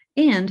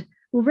 And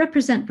we'll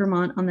represent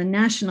Vermont on the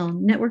National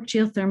Network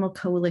Geothermal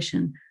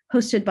Coalition,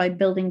 hosted by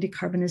Building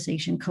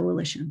Decarbonization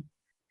Coalition.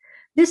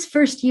 This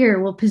first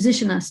year will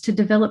position us to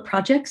develop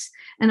projects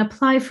and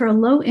apply for a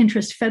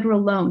low-interest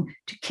federal loan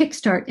to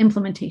kickstart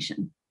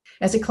implementation.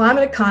 As a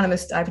climate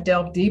economist, I've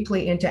delved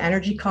deeply into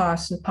energy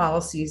costs and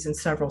policies in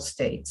several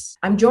states.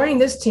 I'm joining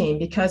this team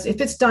because if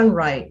it's done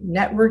right,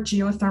 networked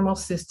geothermal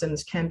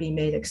systems can be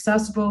made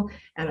accessible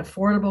and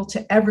affordable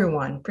to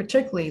everyone,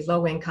 particularly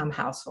low-income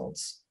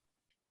households.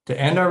 To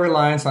end our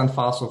reliance on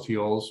fossil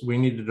fuels, we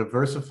need to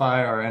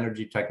diversify our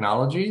energy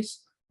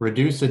technologies,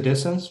 reduce the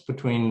distance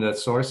between the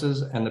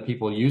sources and the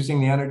people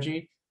using the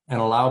energy,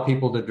 and allow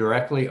people to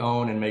directly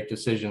own and make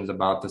decisions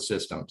about the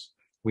systems.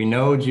 We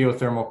know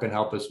geothermal can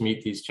help us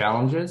meet these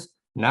challenges,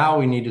 Now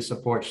we need to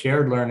support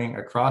shared learning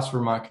across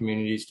Vermont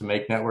communities to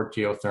make network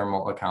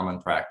geothermal a common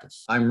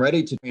practice. I'm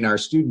ready to train our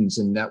students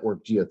in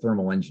network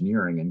geothermal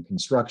engineering and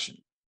construction.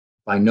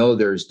 If I know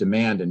there's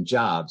demand and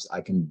jobs,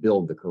 I can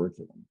build the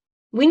curriculum.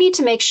 We need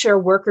to make sure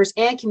workers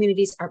and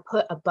communities are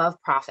put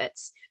above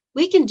profits.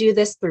 We can do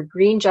this through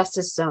green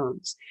justice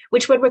zones,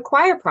 which would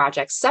require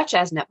projects such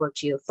as network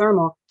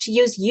geothermal to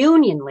use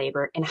union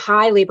labor and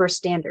high labor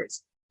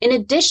standards, in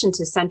addition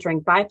to centering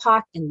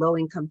BIPOC and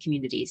low-income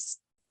communities.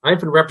 I've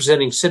been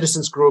representing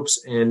citizens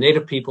groups and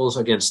Native peoples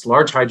against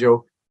large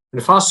hydro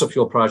and fossil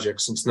fuel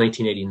projects since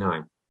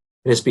 1989.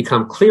 It has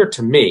become clear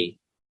to me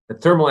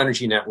that thermal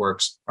energy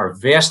networks are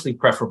vastly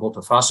preferable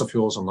to fossil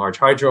fuels and large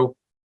hydro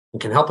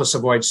and can help us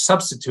avoid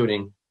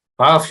substituting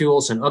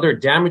biofuels and other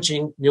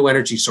damaging new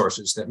energy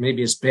sources that may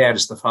be as bad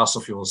as the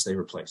fossil fuels they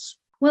replace.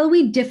 While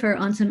we differ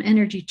on some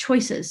energy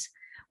choices,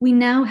 we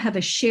now have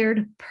a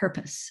shared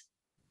purpose.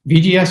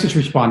 VGS is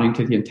responding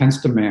to the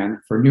intense demand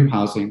for new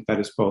housing that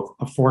is both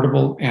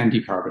affordable and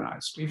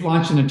decarbonized. We've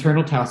launched an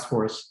internal task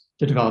force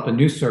to develop a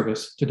new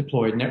service to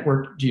deploy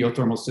networked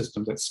geothermal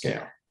systems at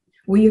scale.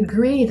 We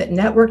agree that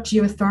network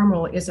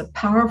geothermal is a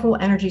powerful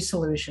energy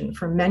solution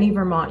for many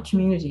Vermont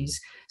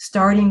communities,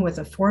 starting with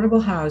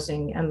affordable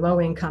housing and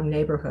low-income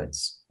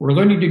neighborhoods. We're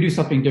learning to do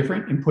something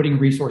different and putting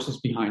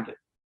resources behind it.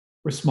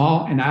 We're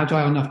small and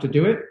agile enough to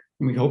do it,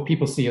 and we hope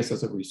people see us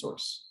as a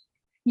resource.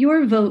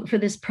 Your vote for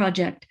this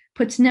project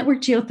puts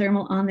network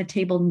geothermal on the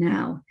table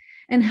now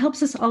and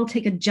helps us all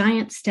take a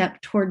giant step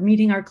toward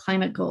meeting our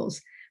climate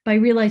goals by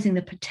realizing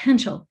the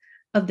potential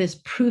of this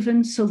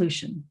proven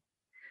solution.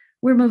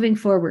 We're moving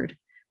forward.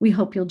 We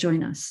hope you'll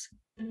join us.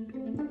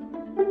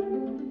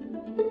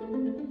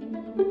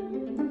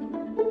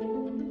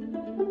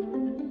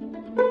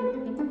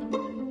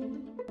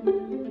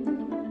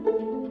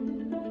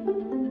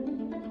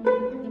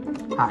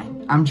 Hi,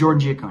 I'm Jordan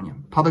Giaconia,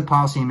 Public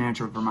Policy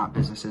Manager of Vermont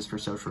Businesses for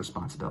Social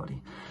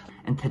Responsibility.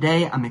 And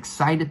today I'm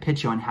excited to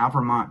pitch you on how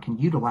Vermont can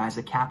utilize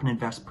the Cap and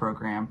Invest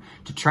program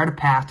to chart a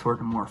path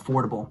toward a more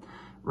affordable,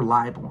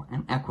 reliable,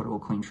 and equitable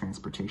clean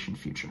transportation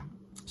future.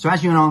 So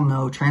as you all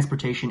know,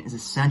 transportation is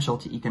essential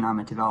to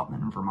economic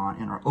development in Vermont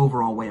and our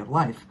overall way of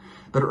life,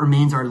 but it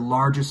remains our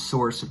largest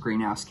source of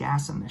greenhouse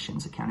gas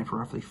emissions, accounting for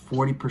roughly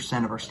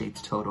 40% of our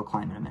state's total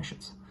climate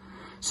emissions.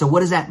 So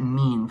what does that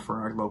mean for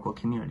our local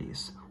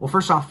communities? Well,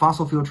 first off,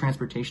 fossil fuel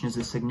transportation is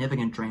a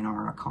significant drain on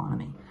our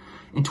economy.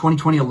 In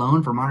 2020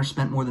 alone, Vermonters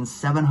spent more than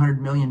 $700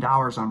 million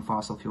on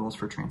fossil fuels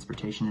for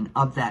transportation, and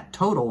of that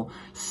total,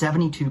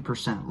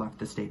 72% left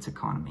the state's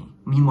economy.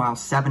 Meanwhile,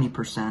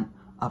 70%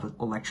 of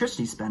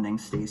electricity spending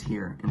stays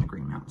here in the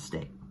Green Mountain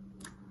State.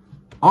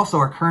 Also,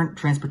 our current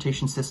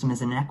transportation system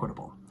is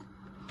inequitable.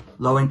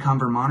 Low-income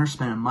Vermonters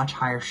spend a much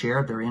higher share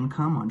of their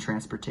income on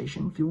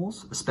transportation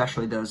fuels,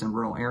 especially those in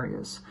rural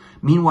areas.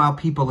 Meanwhile,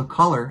 people of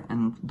color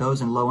and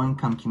those in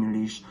low-income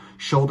communities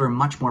shoulder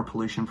much more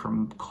pollution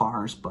from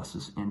cars,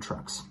 buses, and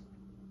trucks.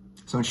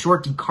 So in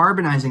short,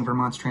 decarbonizing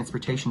Vermont's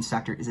transportation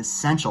sector is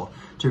essential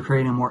to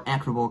creating a more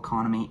equitable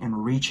economy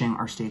and reaching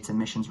our state's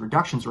emissions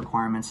reductions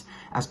requirements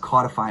as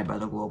codified by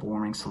the Global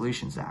Warming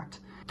Solutions Act.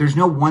 There's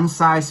no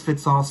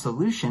one-size-fits-all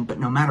solution, but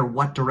no matter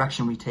what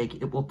direction we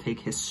take, it will take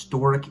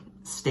historic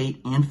state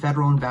and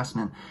federal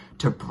investment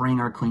to bring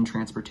our clean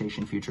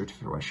transportation future to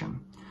fruition.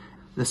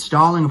 The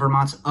stalling of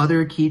Vermont's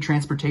other key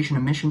transportation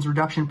emissions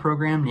reduction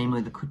program,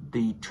 namely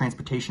the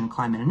Transportation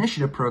Climate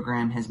Initiative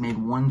program, has made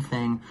one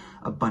thing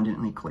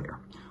abundantly clear.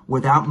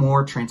 Without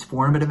more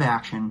transformative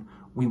action,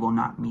 we will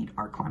not meet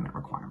our climate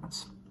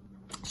requirements.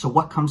 So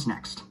what comes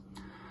next?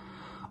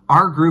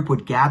 Our group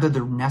would gather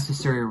the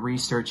necessary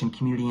research and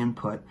community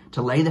input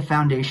to lay the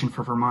foundation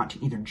for Vermont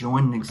to either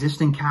join an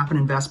existing Cap and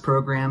Invest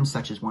program,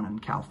 such as one in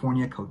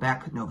California,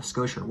 Quebec, Nova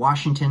Scotia, or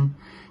Washington,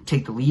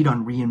 take the lead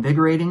on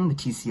reinvigorating the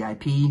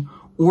TCIP,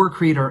 or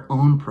create our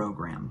own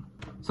program.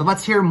 So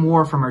let's hear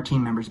more from our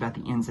team members about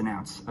the ins and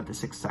outs of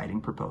this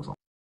exciting proposal.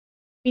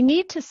 We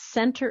need to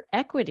center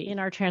equity in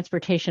our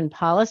transportation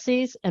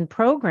policies and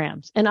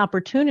programs and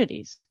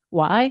opportunities.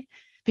 Why?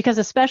 Because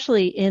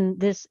especially in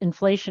this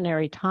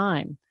inflationary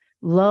time,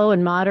 low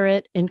and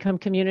moderate income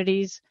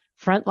communities,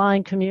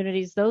 frontline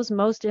communities, those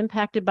most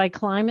impacted by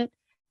climate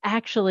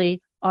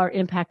actually are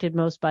impacted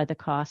most by the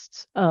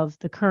costs of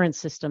the current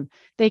system.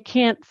 They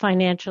can't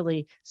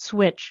financially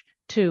switch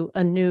to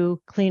a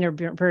new, cleaner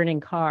burning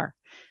car.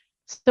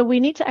 So we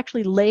need to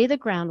actually lay the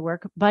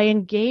groundwork by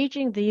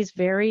engaging these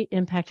very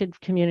impacted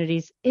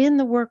communities in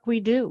the work we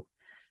do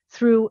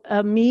through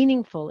a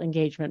meaningful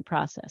engagement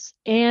process.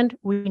 And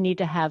we need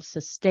to have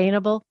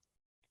sustainable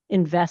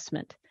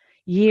investment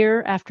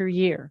year after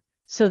year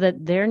so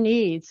that their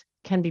needs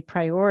can be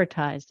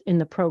prioritized in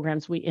the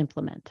programs we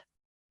implement.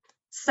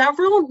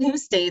 Several new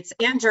states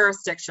and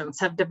jurisdictions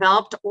have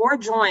developed or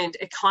joined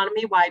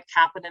economy-wide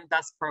Cap and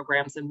Invest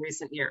programs in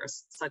recent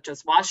years, such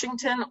as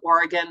Washington,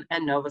 Oregon,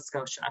 and Nova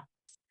Scotia.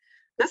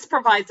 This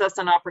provides us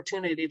an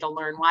opportunity to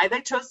learn why they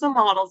chose the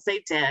models they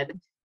did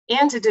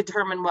and to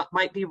determine what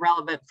might be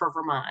relevant for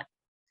Vermont.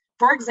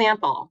 For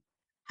example,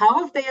 How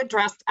have they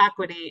addressed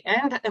equity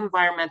and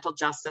environmental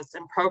justice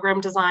in program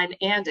design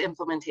and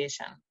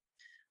implementation?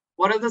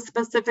 What are the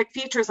specific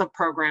features of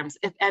programs,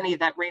 if any,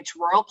 that reach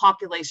rural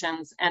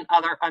populations and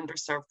other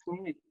underserved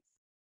communities?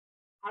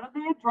 How do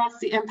they address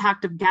the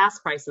impact of gas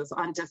prices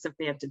on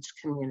disadvantaged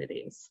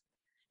communities?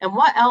 And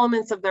what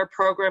elements of their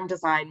program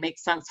design make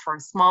sense for a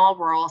small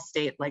rural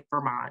state like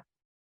Vermont?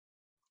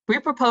 We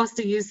propose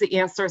to use the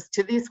answers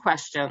to these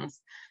questions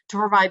to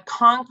provide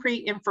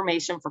concrete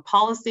information for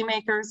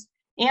policymakers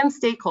and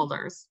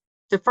stakeholders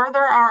to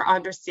further our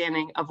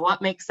understanding of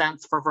what makes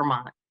sense for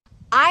Vermont.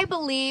 I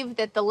believe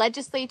that the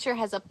legislature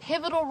has a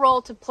pivotal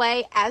role to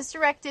play, as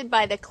directed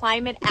by the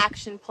Climate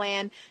Action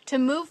Plan, to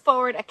move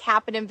forward a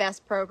cap and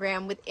invest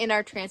program within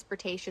our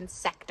transportation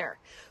sector.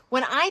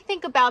 When I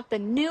think about the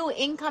new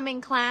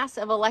incoming class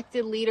of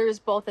elected leaders,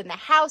 both in the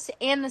House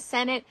and the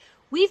Senate,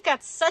 we've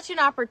got such an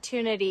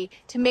opportunity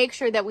to make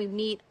sure that we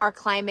meet our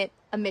climate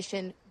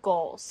emission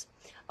goals.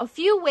 A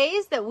few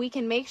ways that we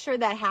can make sure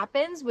that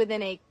happens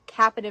within a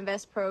cap and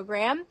invest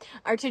program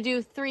are to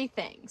do three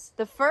things.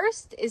 The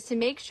first is to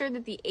make sure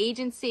that the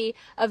Agency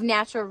of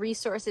Natural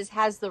Resources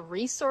has the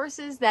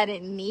resources that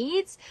it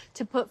needs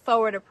to put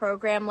forward a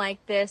program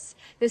like this.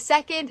 The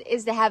second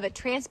is to have a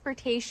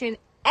transportation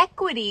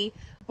equity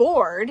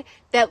board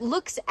that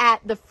looks at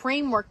the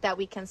framework that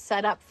we can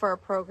set up for a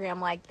program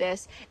like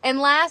this. And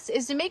last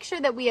is to make sure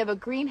that we have a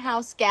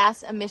greenhouse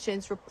gas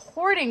emissions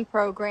reporting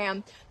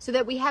program so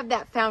that we have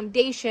that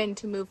foundation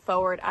to move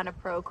forward on a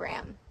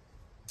program.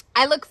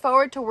 I look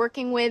forward to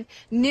working with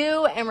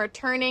new and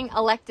returning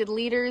elected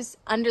leaders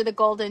under the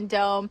Golden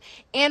Dome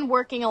and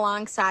working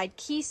alongside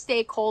key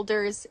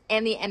stakeholders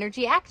and the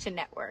Energy Action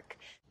Network.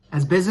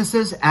 As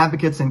businesses,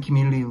 advocates, and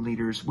community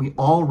leaders, we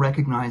all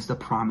recognize the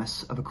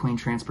promise of a clean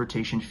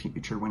transportation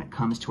future when it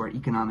comes to our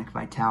economic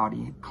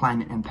vitality,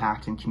 climate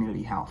impact, and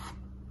community health.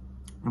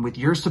 And with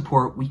your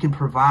support, we can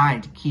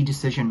provide key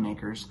decision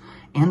makers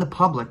and the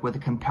public with a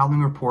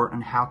compelling report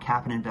on how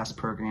cap and invest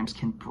programs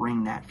can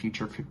bring that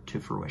future to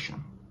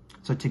fruition.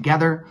 So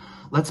together,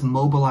 let's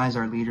mobilize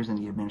our leaders in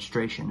the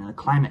administration and the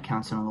Climate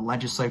Council and the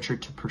legislature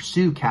to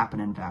pursue cap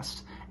and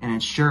invest and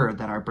ensure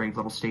that our brave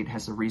little state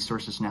has the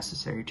resources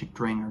necessary to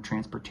bring our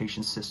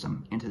transportation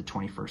system into the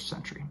 21st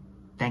century.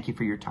 Thank you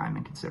for your time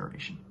and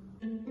consideration.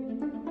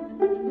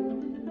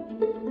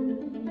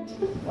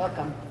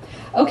 Welcome.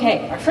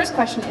 Okay, our first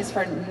question is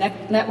for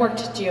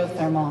networked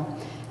geothermal.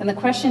 And the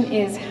question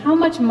is, how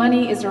much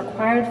money is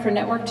required for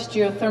networked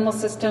geothermal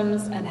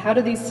systems, and how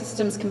do these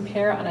systems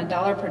compare on a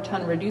dollar per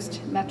ton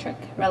reduced metric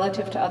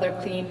relative to other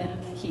clean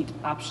heat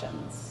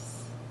options?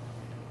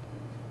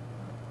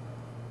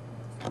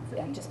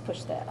 Yeah, just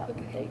push that up.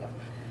 Okay. There you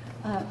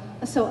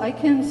go. So I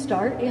can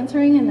start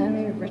answering, and then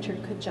maybe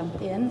Richard could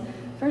jump in.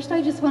 First,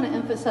 I just want to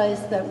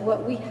emphasize that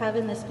what we have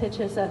in this pitch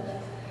is a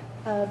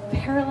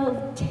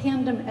parallel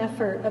tandem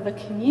effort of a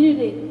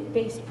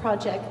community-based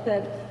project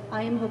that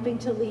I am hoping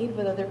to lead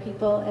with other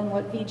people and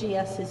what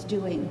VGS is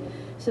doing.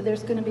 So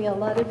there's going to be a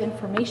lot of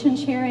information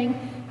sharing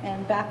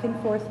and back and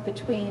forth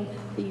between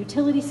the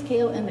utility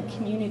scale and the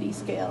community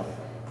scale.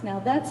 Now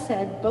that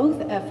said,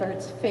 both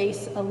efforts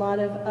face a lot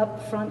of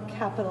upfront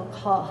capital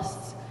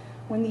costs.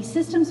 When these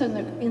systems are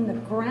in the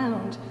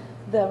ground,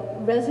 the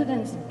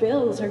residents'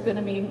 bills are going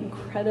to be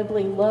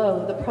incredibly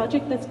low. The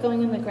project that's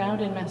going in the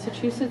ground in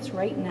Massachusetts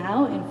right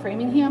now in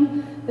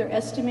Framingham, they're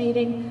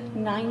estimating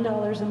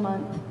 $9 a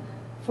month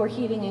for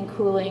heating and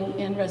cooling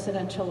in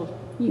residential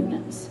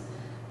units.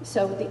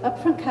 So the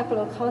upfront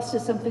capital cost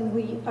is something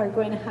we are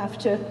going to have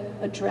to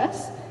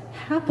address.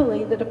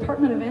 Happily, the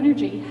Department of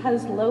Energy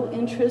has low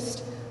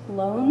interest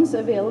loans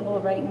available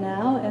right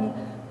now, and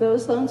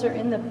those loans are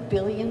in the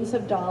billions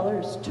of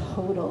dollars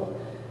total.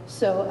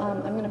 So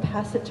I'm going to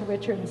pass it to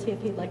Richard and see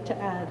if he'd like to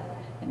add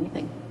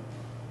anything.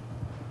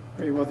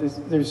 Great. Well,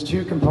 there's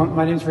two components.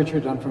 My name is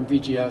Richard. I'm from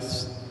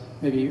VGS,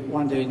 maybe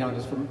one day known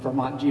as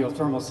Vermont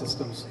Geothermal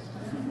Systems,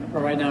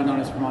 but right now known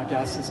as Vermont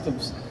Gas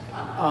Systems.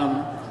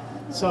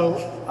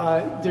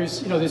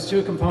 There's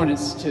two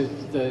components to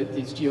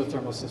these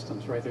geothermal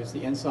systems, right? There's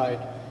the inside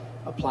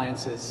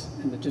appliances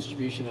and the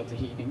distribution of the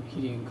heating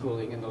and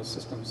cooling in those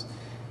systems,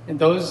 and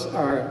those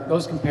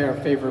compare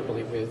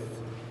favorably with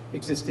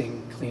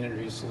existing clean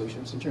energy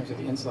solutions in terms of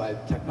the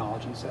inside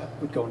technologies that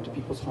would go into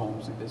people's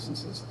homes and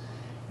businesses.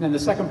 And then the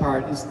second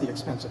part is the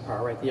expensive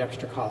part, right? The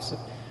extra costs of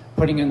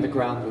putting in the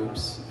ground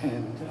loops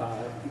and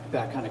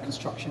that kind of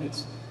construction.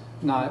 It's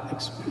not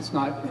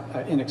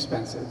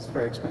inexpensive. It's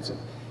very expensive.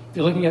 If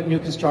you're looking at new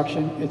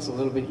construction, it's a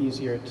little bit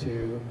easier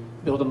to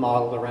build a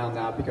model around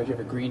that because you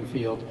have a green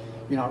field.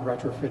 You're not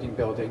retrofitting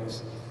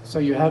buildings. So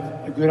you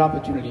have a good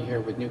opportunity here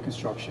with new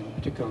construction,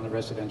 particularly on the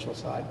residential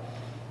side.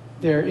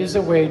 There is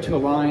a way to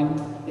align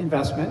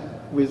investment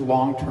with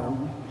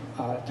long-term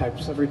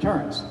types of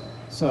returns.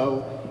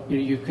 So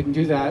you can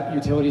do that.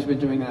 Utility's been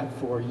doing that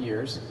for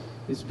years.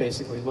 It's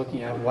basically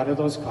looking at what are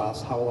those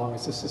costs, how long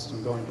is the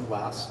system going to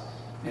last,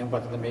 and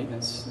what are the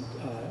maintenance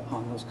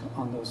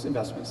on those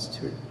investments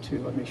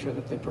to make sure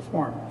that they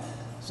perform.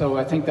 So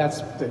I think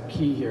that's the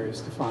key here,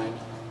 is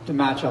to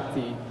match up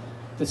the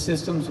the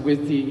systems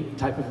with the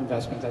type of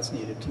investment that's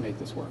needed to make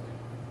this work.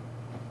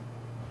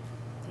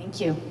 Thank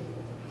you.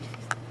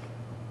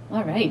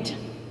 All right.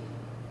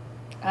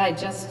 I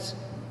just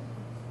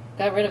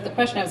got rid of the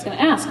question I was going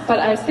to ask, but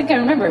I think I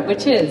remember it,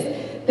 which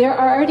is, there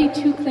are already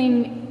 2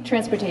 Clean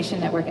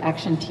Transportation Network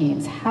action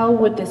teams. How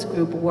would this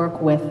group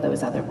work with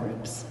those other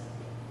groups?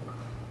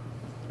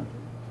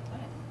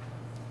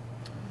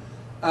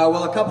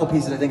 Well, a couple of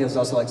pieces. I think is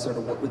also like sort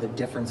of what were the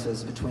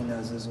differences between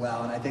those as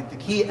well. And I think the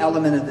key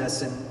element of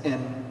this,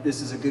 and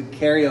this is a good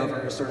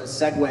carryover, sort of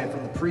segue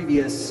from the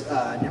previous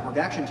network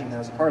action team that I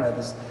was a part of,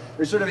 is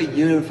there's sort of a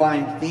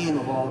unifying theme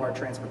of all of our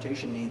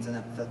transportation needs,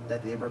 and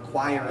that they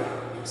require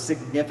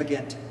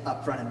significant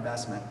upfront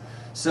investment.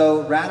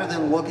 So rather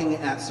than looking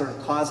at sort of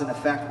cause and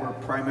effect, we're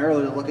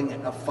primarily looking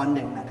at a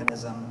funding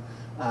mechanism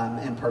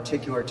in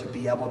particular to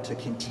be able to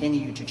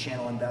continue to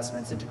channel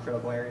investments into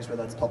critical areas,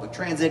 whether that's public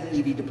transit,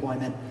 EV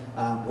deployment,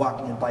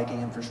 walking and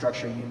biking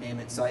infrastructure, you name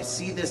it. So I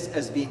see this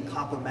as being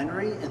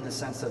complementary in the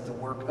sense that the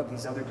work of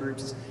these other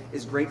groups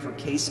is great for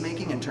case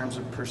making in terms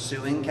of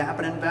pursuing cap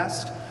and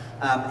invest.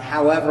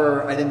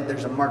 However, I think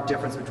there's a marked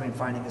difference between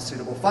finding a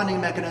suitable funding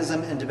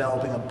mechanism and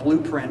developing a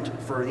blueprint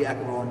for the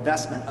equitable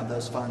investment of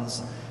those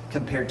funds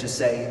compared to,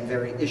 say,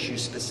 very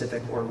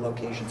issue-specific or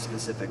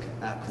location-specific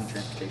clean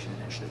transportation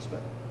initiatives.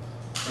 But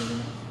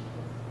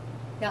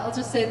yeah, I'll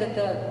just say that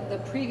the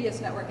previous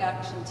network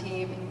action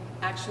team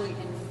actually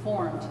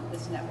informed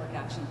this network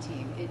action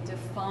team. It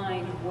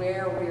defined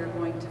where we are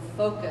going to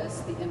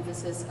focus the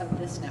emphasis of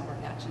this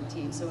network action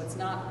team. So it's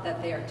not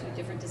that they are 2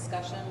 different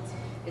discussions,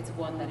 it's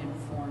one that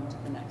informed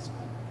the next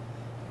one.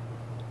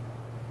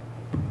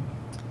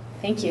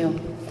 Thank you.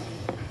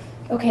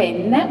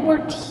 Okay,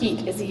 networked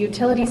heat is a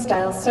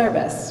utility-style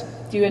service.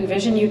 Do you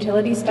envision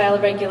utility-style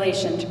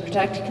regulation to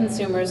protect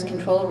consumers,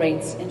 control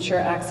rates, ensure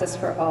access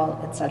for all,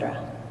 etc.?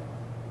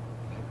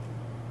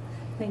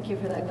 Thank you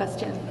for that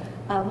question.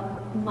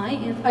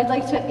 I'd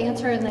like to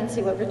answer and then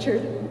see what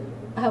Richard,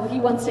 how he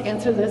wants to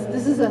answer this.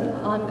 This is an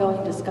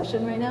ongoing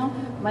discussion right now.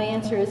 My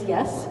answer is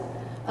yes.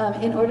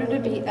 In order to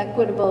be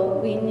equitable,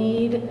 we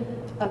need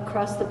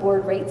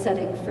across-the-board rate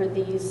setting for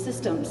these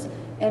systems.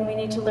 And we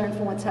need to learn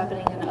from what's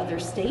happening in other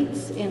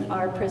states. In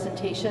our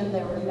presentation,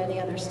 there were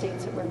many other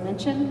states that were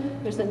mentioned.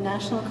 There's a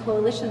national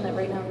coalition that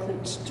right now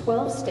includes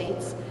 12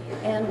 states,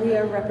 and we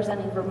are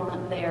representing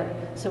Vermont there.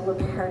 So we're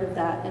part of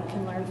that and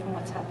can learn from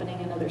what's happening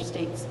in other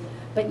states.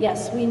 But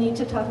yes, we need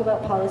to talk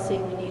about policy,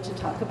 we need to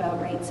talk about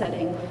rate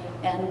setting,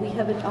 and we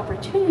have an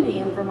opportunity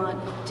in Vermont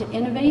to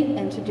innovate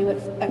and to do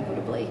it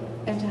equitably,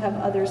 and to have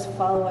others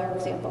follow our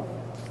example.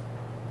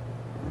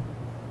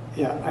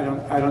 Yeah,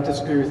 I don't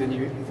disagree with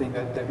anything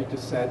that Debbie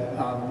just said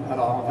at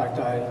all. In fact,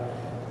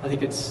 I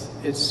think it's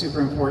super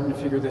important to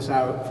figure this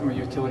out from a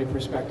utility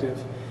perspective.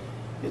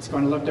 It's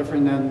going to look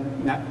different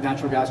than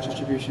natural gas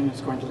distribution. It's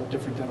going to look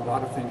different than a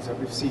lot of things that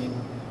we've seen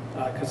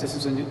because this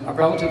is a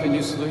relatively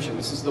new solution.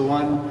 This is the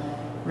one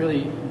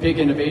really big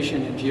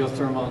innovation in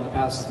geothermal in the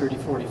past 30,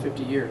 40,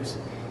 50 years.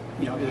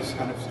 You know, is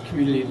kind of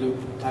community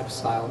loop type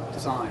style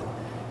design.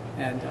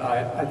 And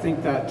I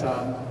think that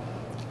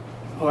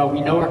well,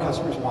 we know our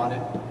customers want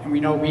it, and we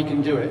know we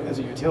can do it as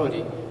a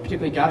utility.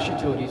 Particularly gas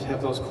utilities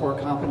have those core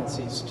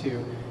competencies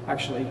to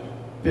actually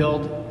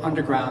build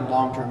underground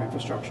long-term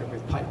infrastructure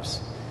with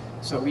pipes.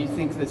 So we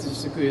think this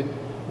is a good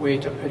way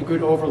to, a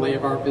good overlay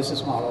of our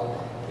business model.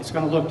 It's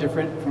going to look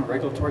different from a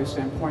regulatory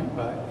standpoint,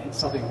 but it's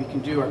something we can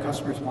do. Our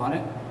customers want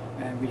it,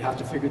 and we have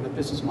to figure the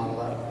business model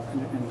out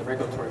in the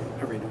regulatory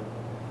arena.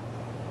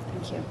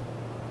 Thank you.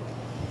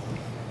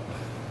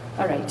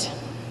 All right.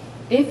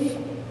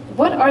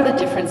 What are the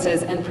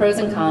differences and pros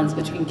and cons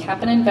between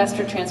cap and invest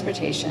for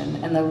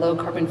transportation and the low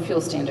carbon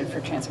fuel standard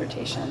for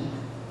transportation?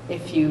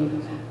 If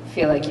you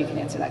feel like you can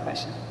answer that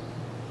question.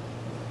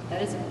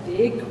 That is a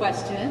big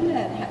question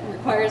and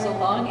requires a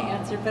long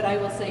answer, but I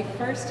will say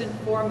first and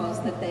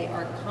foremost that they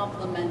are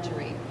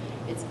complementary.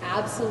 It's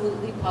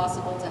absolutely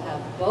possible to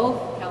have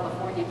both.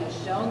 California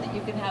has shown that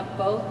you can have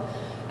both.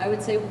 I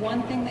would say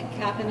one thing that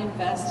cap and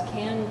invest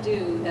can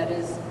do that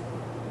is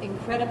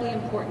incredibly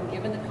important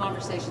given the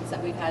conversations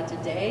that we've had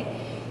today.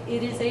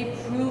 It is a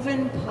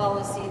proven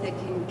policy that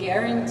can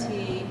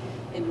guarantee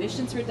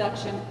emissions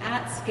reduction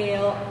at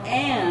scale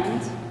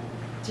and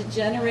to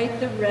generate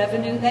the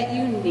revenue that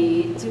you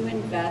need to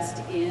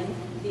invest in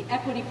the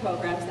equity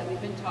programs that we've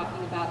been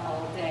talking about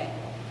all day.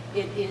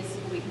 It is,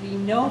 we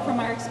know from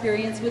our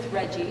experience with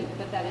RGGI,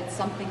 but that it's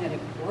something that it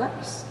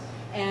works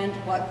and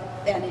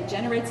it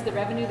generates the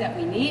revenue that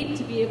we need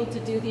to be able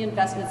to do the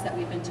investments that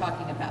we've been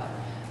talking about.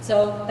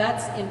 So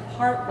that's in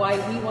part why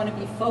we want to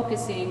be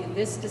focusing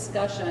this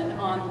discussion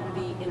on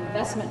the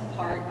investment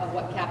part of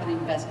what cap and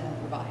invest can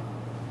provide.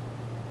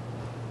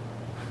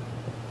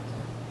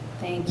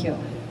 Thank you.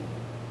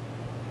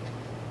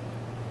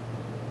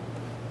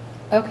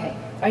 Okay,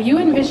 are you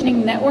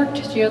envisioning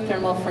networked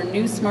geothermal for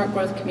new smart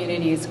growth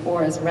communities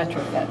or as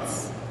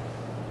retrofits?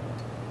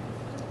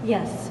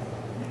 Yes,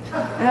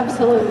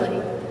 absolutely.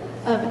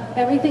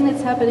 Everything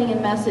that's happening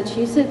in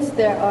Massachusetts,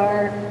 there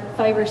are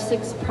 5 or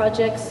 6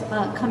 projects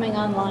coming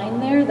online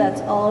there.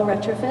 That's all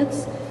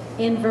retrofits.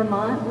 In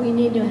Vermont, we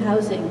need new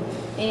housing,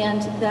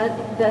 and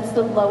that's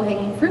the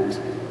low-hanging fruit.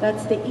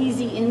 That's the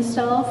easy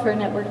install for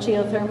network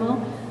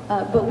geothermal,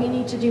 but we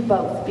need to do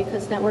both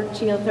because network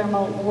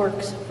geothermal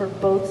works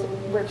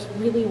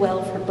really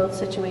well for both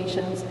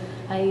situations.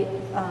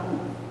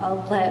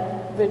 I'll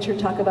let Richard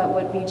talk about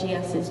what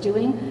VGS is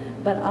doing,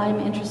 but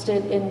I'm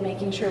interested in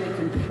making sure we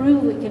can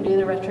prove we can do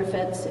the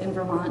retrofits in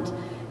Vermont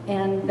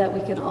and that we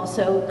can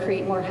also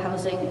create more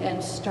housing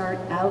and start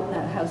out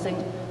that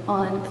housing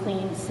on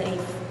clean,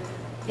 safe,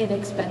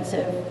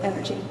 inexpensive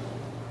energy.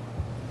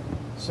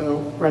 So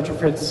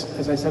retrofits,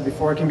 as I said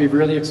before, can be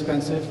really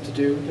expensive to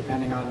do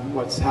depending on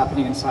what's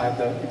happening inside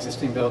the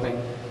existing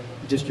building,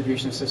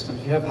 distribution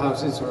systems. If you have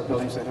houses or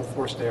buildings that have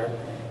forced air,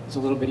 it's a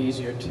little bit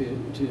easier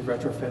to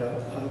retrofit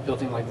a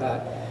building like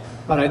that.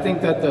 But I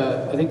think that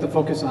the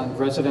focus on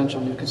residential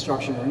new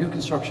construction or new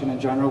construction in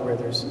general, where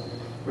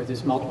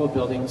there's multiple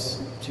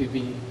buildings to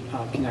be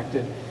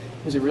connected,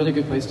 is a really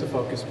good place to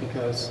focus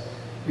because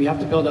we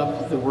have to build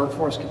up the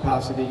workforce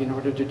capacity in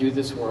order to do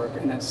this work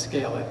and then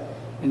scale it.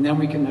 And then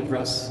we can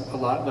address a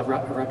lot of the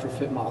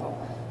retrofit model.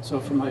 So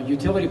from a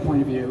utility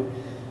point of view,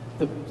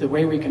 the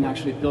way we can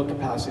actually build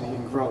capacity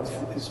and growth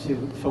is to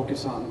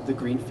focus on the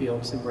green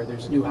fields and where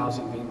there's new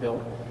housing being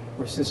built,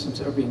 where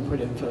systems are being put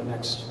in for the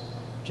next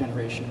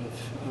generation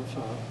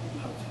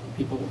of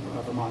people,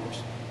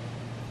 Vermonters.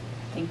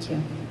 Thank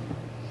you.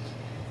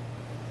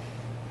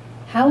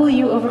 How will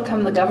you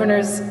overcome the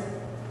governor's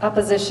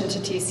opposition to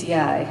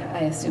TCI? I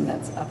assume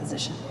that's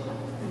opposition.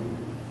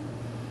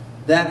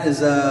 That is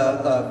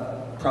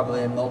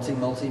probably a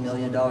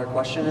multi-million dollar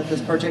question at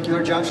this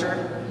particular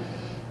juncture.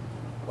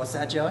 What's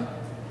that, Joey?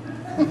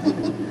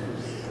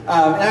 And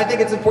I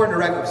think it's important to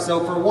recognize,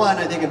 so for one,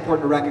 I think it's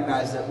important to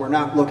recognize that we're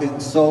not looking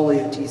solely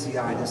at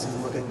TCI. This is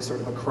looking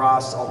sort of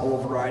across a whole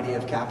variety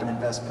of cap and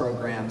invest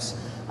programs.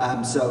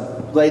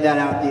 So lay that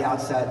out at the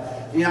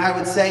outset. You know, I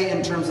would say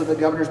in terms of the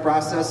governor's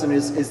process and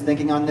his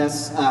thinking on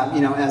this,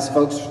 you know, as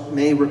folks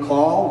may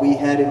recall, we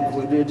had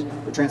included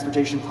the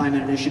Transportation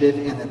Climate Initiative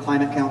in the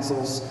Climate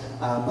Council's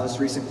most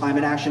recent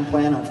climate action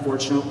plan.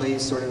 Unfortunately,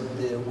 sort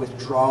of the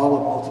withdrawal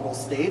of multiple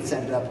states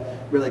ended up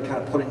really kind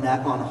of putting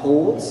that on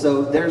hold.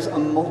 So there's a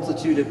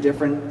multitude of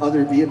different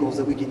other vehicles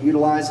that we can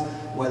utilize,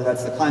 whether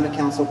that's the Climate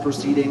Council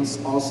proceedings,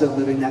 also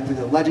moving that through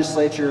the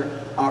legislature,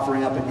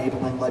 offering up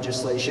enabling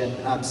legislation.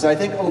 So I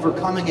think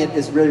overcoming it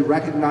is really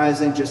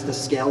recognizing just the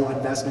scale of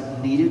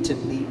investment needed to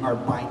meet our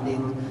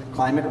binding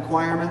climate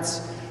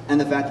requirements, and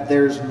the fact that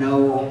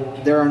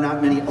there are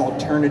not many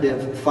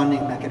alternative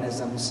funding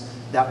mechanisms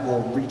that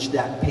will reach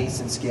that pace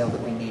and scale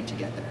that we need to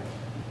get there.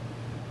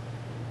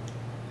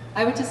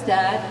 I would just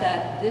add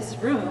that this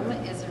room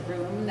is a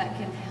room that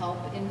can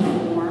help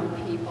inform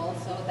people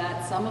so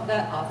that some of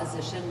that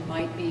opposition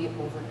might be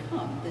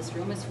overcome. This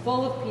room is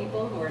full of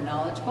people who are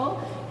knowledgeable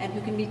and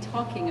who can be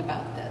talking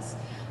about this.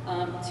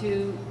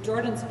 To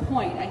Jordan's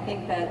point, I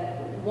think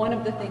that one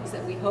of the things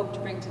that we hope to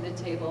bring to the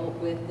table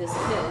with this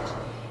pitch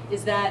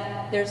is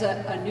that there's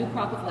a new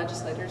crop of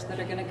legislators that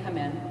are going to come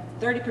in.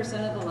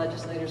 30% of the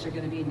legislators are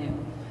going to be new.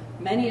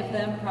 Many of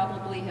them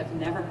probably have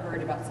never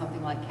heard about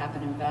something like cap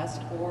and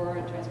invest or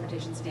a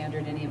transportation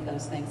standard, any of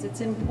those things.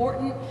 It's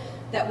important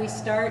that we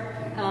start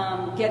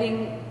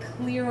getting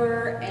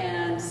clearer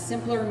and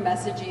simpler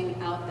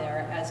messaging out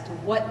there as to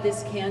what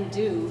this can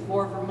do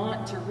for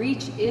Vermont to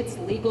reach its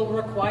legal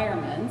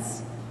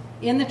requirements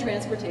in the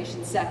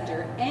transportation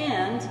sector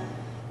and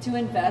to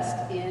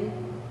invest in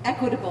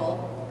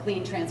equitable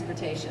clean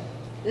transportation.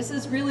 This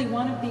is really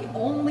one of the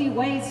only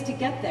ways to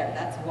get there.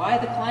 That's why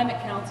the Climate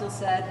Council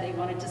said they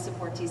wanted to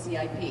support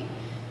TCIP.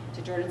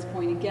 To Jordan's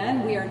point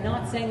again, we are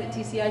not saying that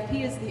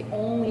TCIP is the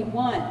only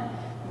one.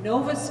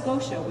 Nova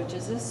Scotia, which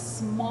is a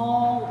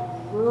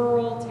small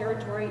rural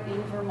territory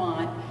in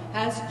Vermont,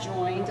 has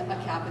joined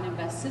a cap and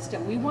invest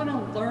system. We want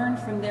to learn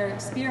from their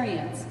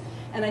experience.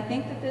 And I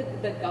think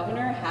that the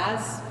governor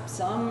has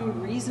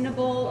some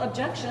reasonable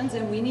objections,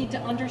 and we need to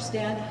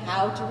understand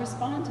how to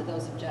respond to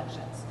those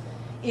objections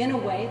in a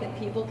way that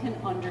people can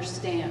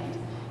understand.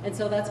 And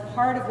so that's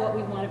part of what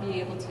we want to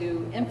be able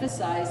to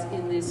emphasize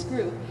in this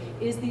group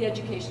is the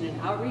education and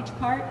outreach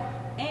part,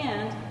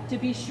 and to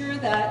be sure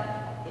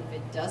that if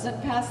it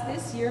doesn't pass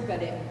this year,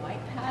 but it might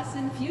pass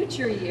in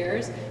future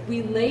years,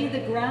 we lay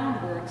the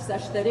groundwork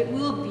such that it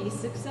will be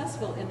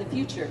successful in the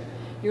future.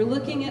 You're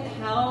looking at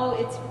how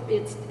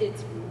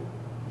it's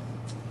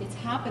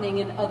happening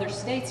in other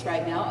states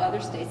right now, other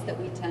states that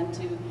we tend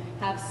to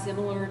have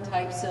similar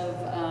types of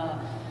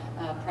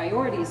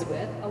priorities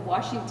with. A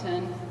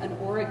Washington, an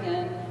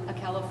Oregon, a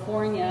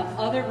California,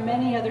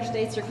 many other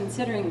states are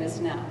considering this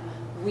now.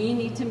 We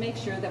need to make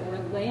sure that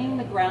we're laying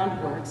the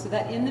groundwork so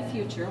that in the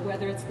future,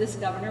 whether it's this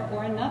governor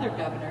or another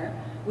governor,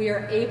 we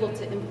are able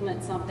to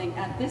implement something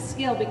at this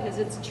scale because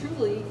it's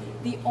truly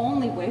the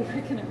only way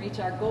we're going to reach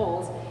our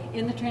goals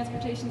in the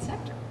transportation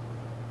sector.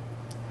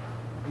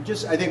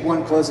 Just, I think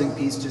one closing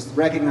piece, just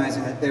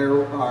recognizing that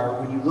there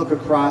are, when you look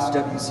across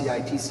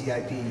WCI,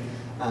 TCIP,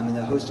 and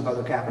a host of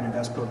other cap and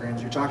invest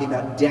programs, you're talking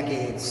about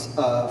decades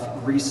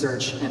of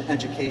research and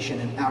education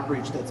and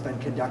outreach that's been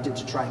conducted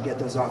to try and get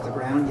those off the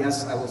ground.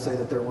 Yes, I will say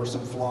that there were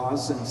some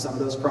flaws in some of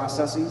those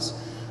processes,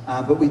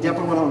 but we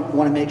definitely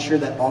want to make sure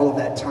that all of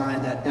that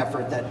time, that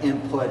effort, that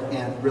input,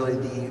 and really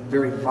the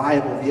very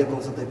viable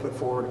vehicles that they put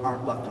forward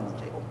aren't left on the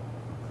table.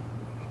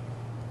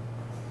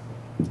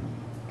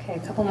 Okay, a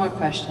couple more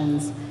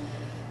questions.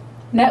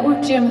 Network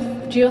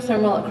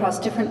geothermal across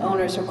different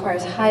owners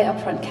requires high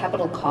upfront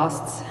capital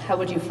costs. How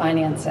would you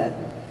finance it?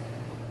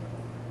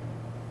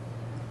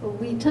 Well,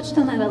 we touched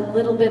on that a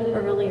little bit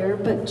earlier,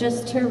 but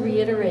just to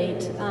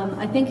reiterate,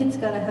 I think it's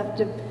going to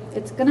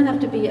have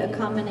to be a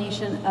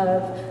combination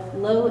of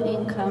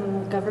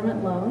low-income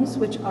government loans,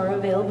 which are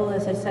available,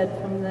 as I said,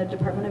 from the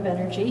Department of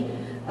Energy.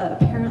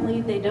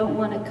 Apparently, they don't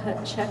want to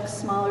cut checks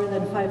smaller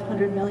than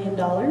 $500 million,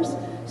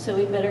 so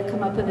we better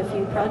come up with a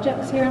few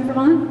projects here in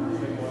Vermont.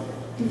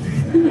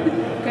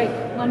 Great,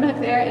 one back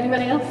there.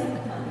 Anybody else?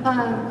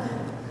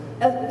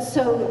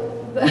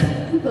 So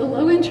the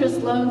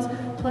low-interest loans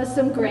plus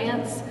some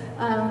grants,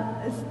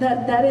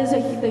 that is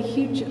the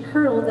huge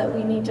hurdle that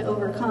we need to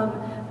overcome.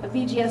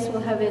 VGS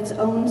will have its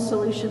own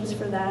solutions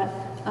for that,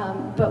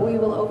 but we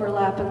will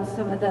overlap on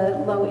some of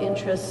the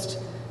low-interest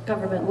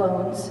government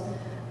loans.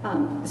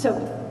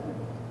 So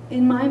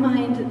in my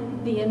mind,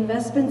 the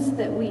investments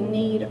that we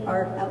need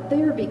are out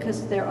there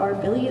because there are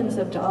billions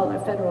of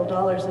federal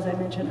dollars, as I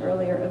mentioned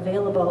earlier,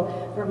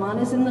 available.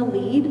 Vermont is in the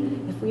lead.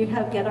 If we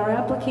get our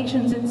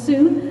applications in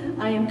soon,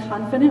 I am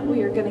confident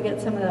we are going to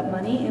get some of that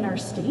money in our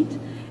state.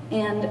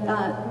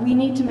 And we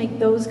need to make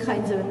those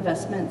kinds of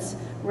investments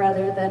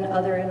rather than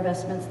other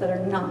investments that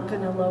are not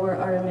going to lower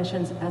our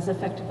emissions as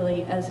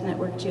effectively as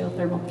network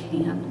geothermal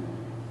can,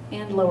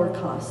 and lower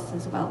costs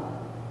as well.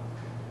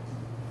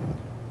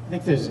 I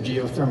think there's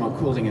geothermal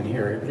cooling in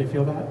here. Everybody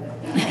feel that?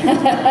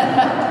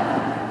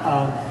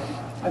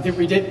 I think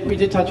we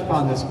did touch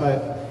upon this,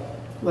 but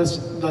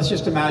let's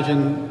just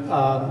imagine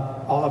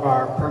all of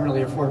our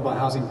permanently affordable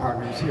housing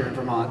partners here in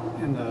Vermont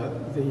and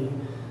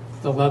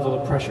the level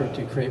of pressure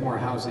to create more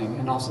housing,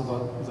 and also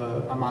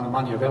the amount of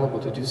money available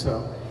to do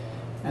so.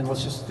 And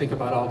let's just think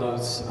about all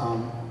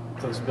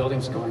those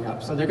buildings going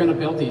up. So they're going to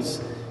build these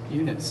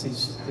units,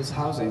 this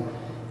housing.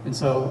 And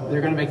so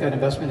they're going to make that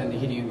investment in the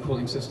heating and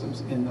cooling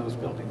systems in those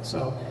buildings.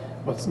 So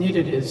what's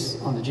needed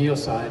is, on the geo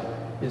side,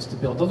 is to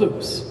build the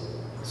loops.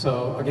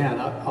 So again,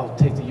 I'll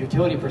take the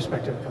utility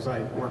perspective because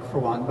I work for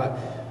one, but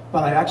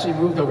I actually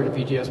moved over to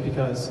VGS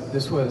because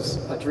this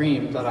was a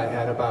dream that I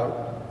had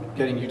about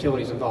getting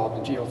utilities involved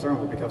in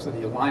geothermal because of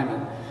the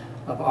alignment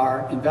of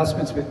our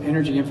investments with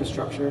energy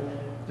infrastructure,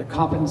 the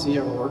competency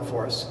of our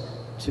workforce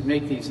to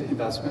make these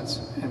investments,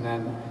 and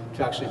then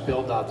to actually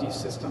build out these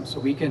systems. So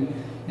we can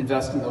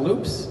invest in the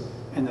loops,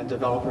 and the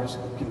developers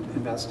can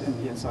invest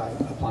in the inside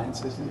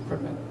appliances and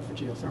equipment for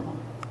geothermal.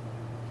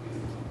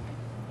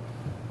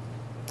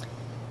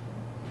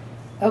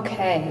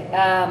 Okay,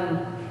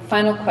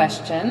 final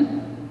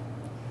question,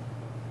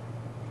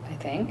 I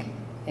think,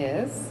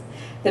 is,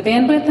 the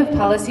bandwidth of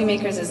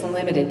policymakers is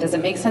limited. Does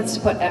it make sense to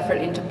put effort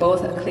into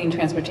both a clean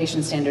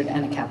transportation standard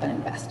and a cap and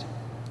invest?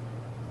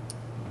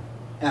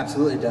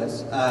 Absolutely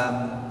does.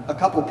 A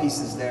couple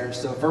pieces there.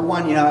 So for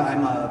one,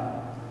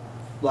 a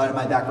lot of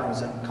my background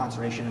is in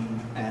conservation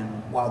and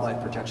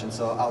wildlife protection,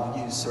 so I'll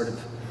use sort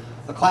of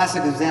a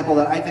classic example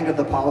that I think of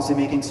the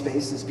policymaking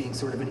space as being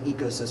sort of an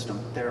ecosystem.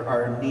 There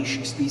are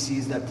niche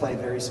species that play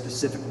very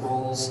specific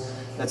roles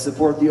that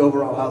support the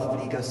overall health of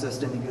an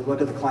ecosystem. If you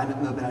look at the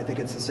climate movement, I think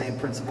it's the same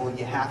principle.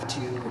 You have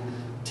to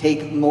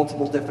take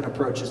multiple different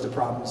approaches to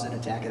problems and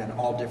attack it at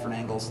all different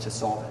angles to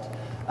solve it.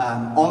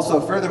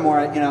 Also, furthermore,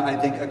 I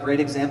think a great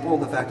example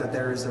of the fact that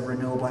there is a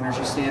renewable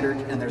energy standard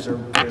and there's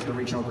the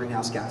regional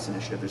greenhouse gas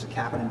initiative. There's a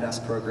cap and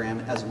invest program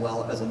as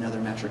well as another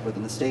metric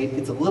within the state.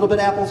 It's a little bit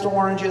apples to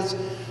oranges,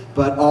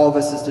 but all of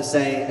us is to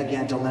say,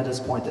 again, to Linda's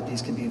point, that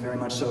these can be very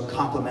much so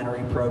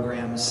complementary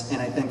programs.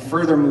 And I think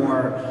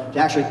furthermore, to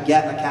actually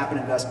get a cap and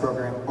invest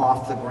program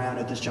off the ground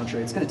at this juncture,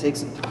 it's going to take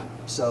some time.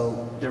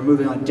 So they're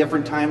moving on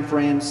different time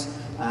frames.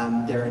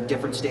 They're in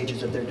different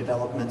stages of their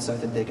development, so I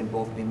think they can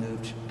both be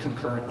moved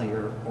concurrently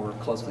or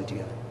closely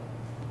together.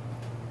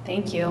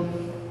 Thank you.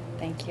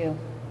 Thank you.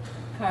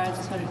 Cara, I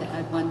just wanted to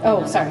add one thing.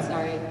 Oh, sorry.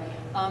 Sorry.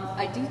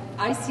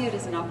 I see it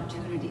as an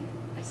opportunity.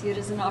 I see it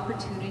as an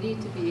opportunity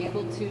to be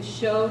able to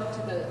show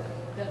to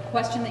the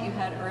question that you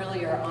had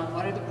earlier on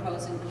what are the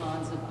pros and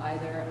cons of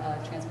either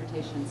a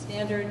transportation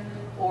standard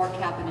or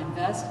cap and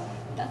invest.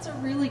 That's a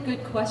really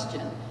good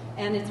question.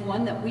 And it's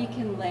one that we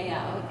can lay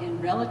out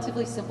in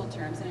relatively simple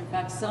terms. And in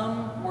fact,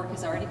 some work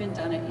has already been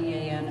done at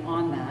EAN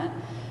on that.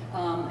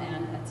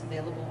 And that's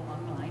available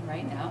online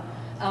right now.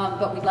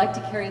 But we'd like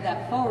to carry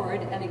that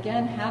forward and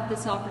again have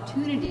this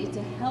opportunity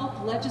to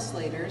help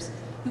legislators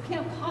who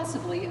can't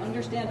possibly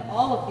understand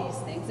all of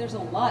these things. There's a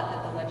lot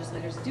that the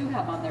legislators do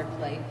have on their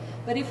plate.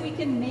 But if we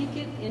can make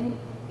it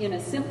in a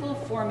simple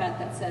format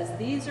that says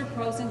these are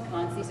pros and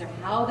cons, these are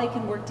how they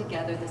can work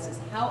together, this is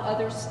how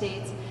other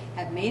states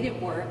have made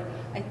it work,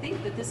 I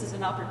think that this is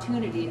an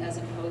opportunity as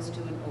opposed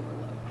to an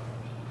overload.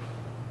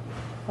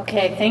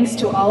 Okay, thanks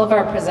to all of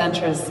our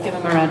presenters. Give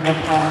them a round of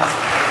applause.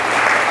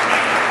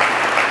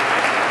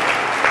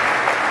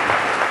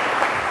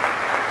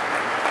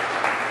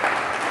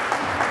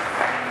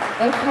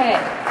 Okay,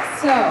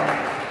 so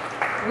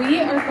we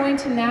are going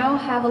to now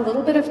have a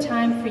little bit of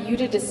time for you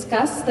to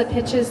discuss the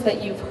pitches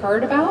that you've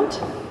heard about.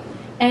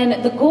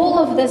 And the goal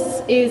of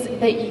this is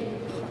that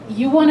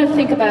you want to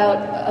think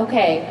about,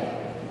 okay,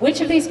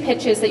 which of these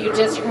pitches that you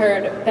just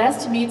heard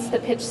best meets the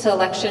pitch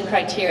selection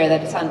criteria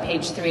that's on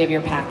page 3 of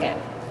your packet?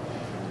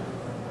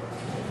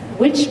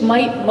 Which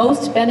might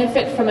most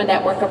benefit from a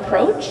network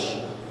approach?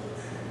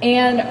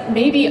 And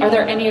maybe are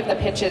there any of the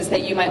pitches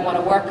that you might want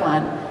to work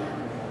on?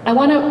 I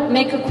want to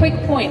make a quick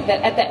point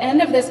that at the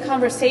end of this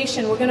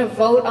conversation, we're going to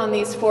vote on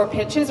these 4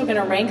 pitches. We're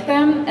going to rank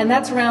them, and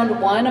that's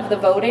round 1 of the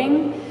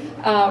voting.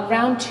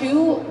 Round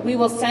 2, we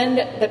will send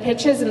the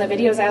pitches and the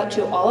videos out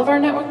to all of our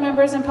network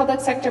members and public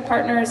sector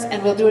partners,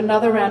 and we'll do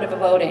another round of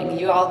voting.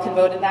 You all can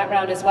vote in that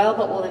round as well,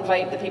 but we'll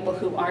invite the people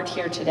who aren't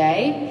here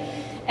today.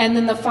 And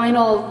then the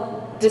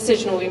final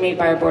decision will be made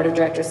by our board of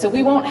directors. So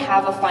we won't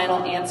have a final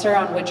answer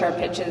on which our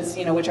pitches,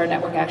 which our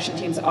network action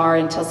teams are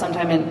until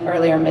sometime in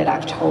early or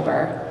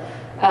mid-October.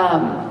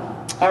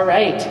 All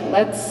right,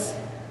 let's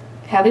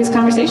have these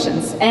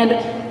conversations. And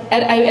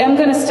I am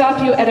going to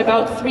stop you at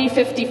about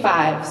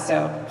 3:55,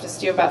 so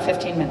just do about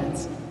 15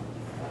 minutes.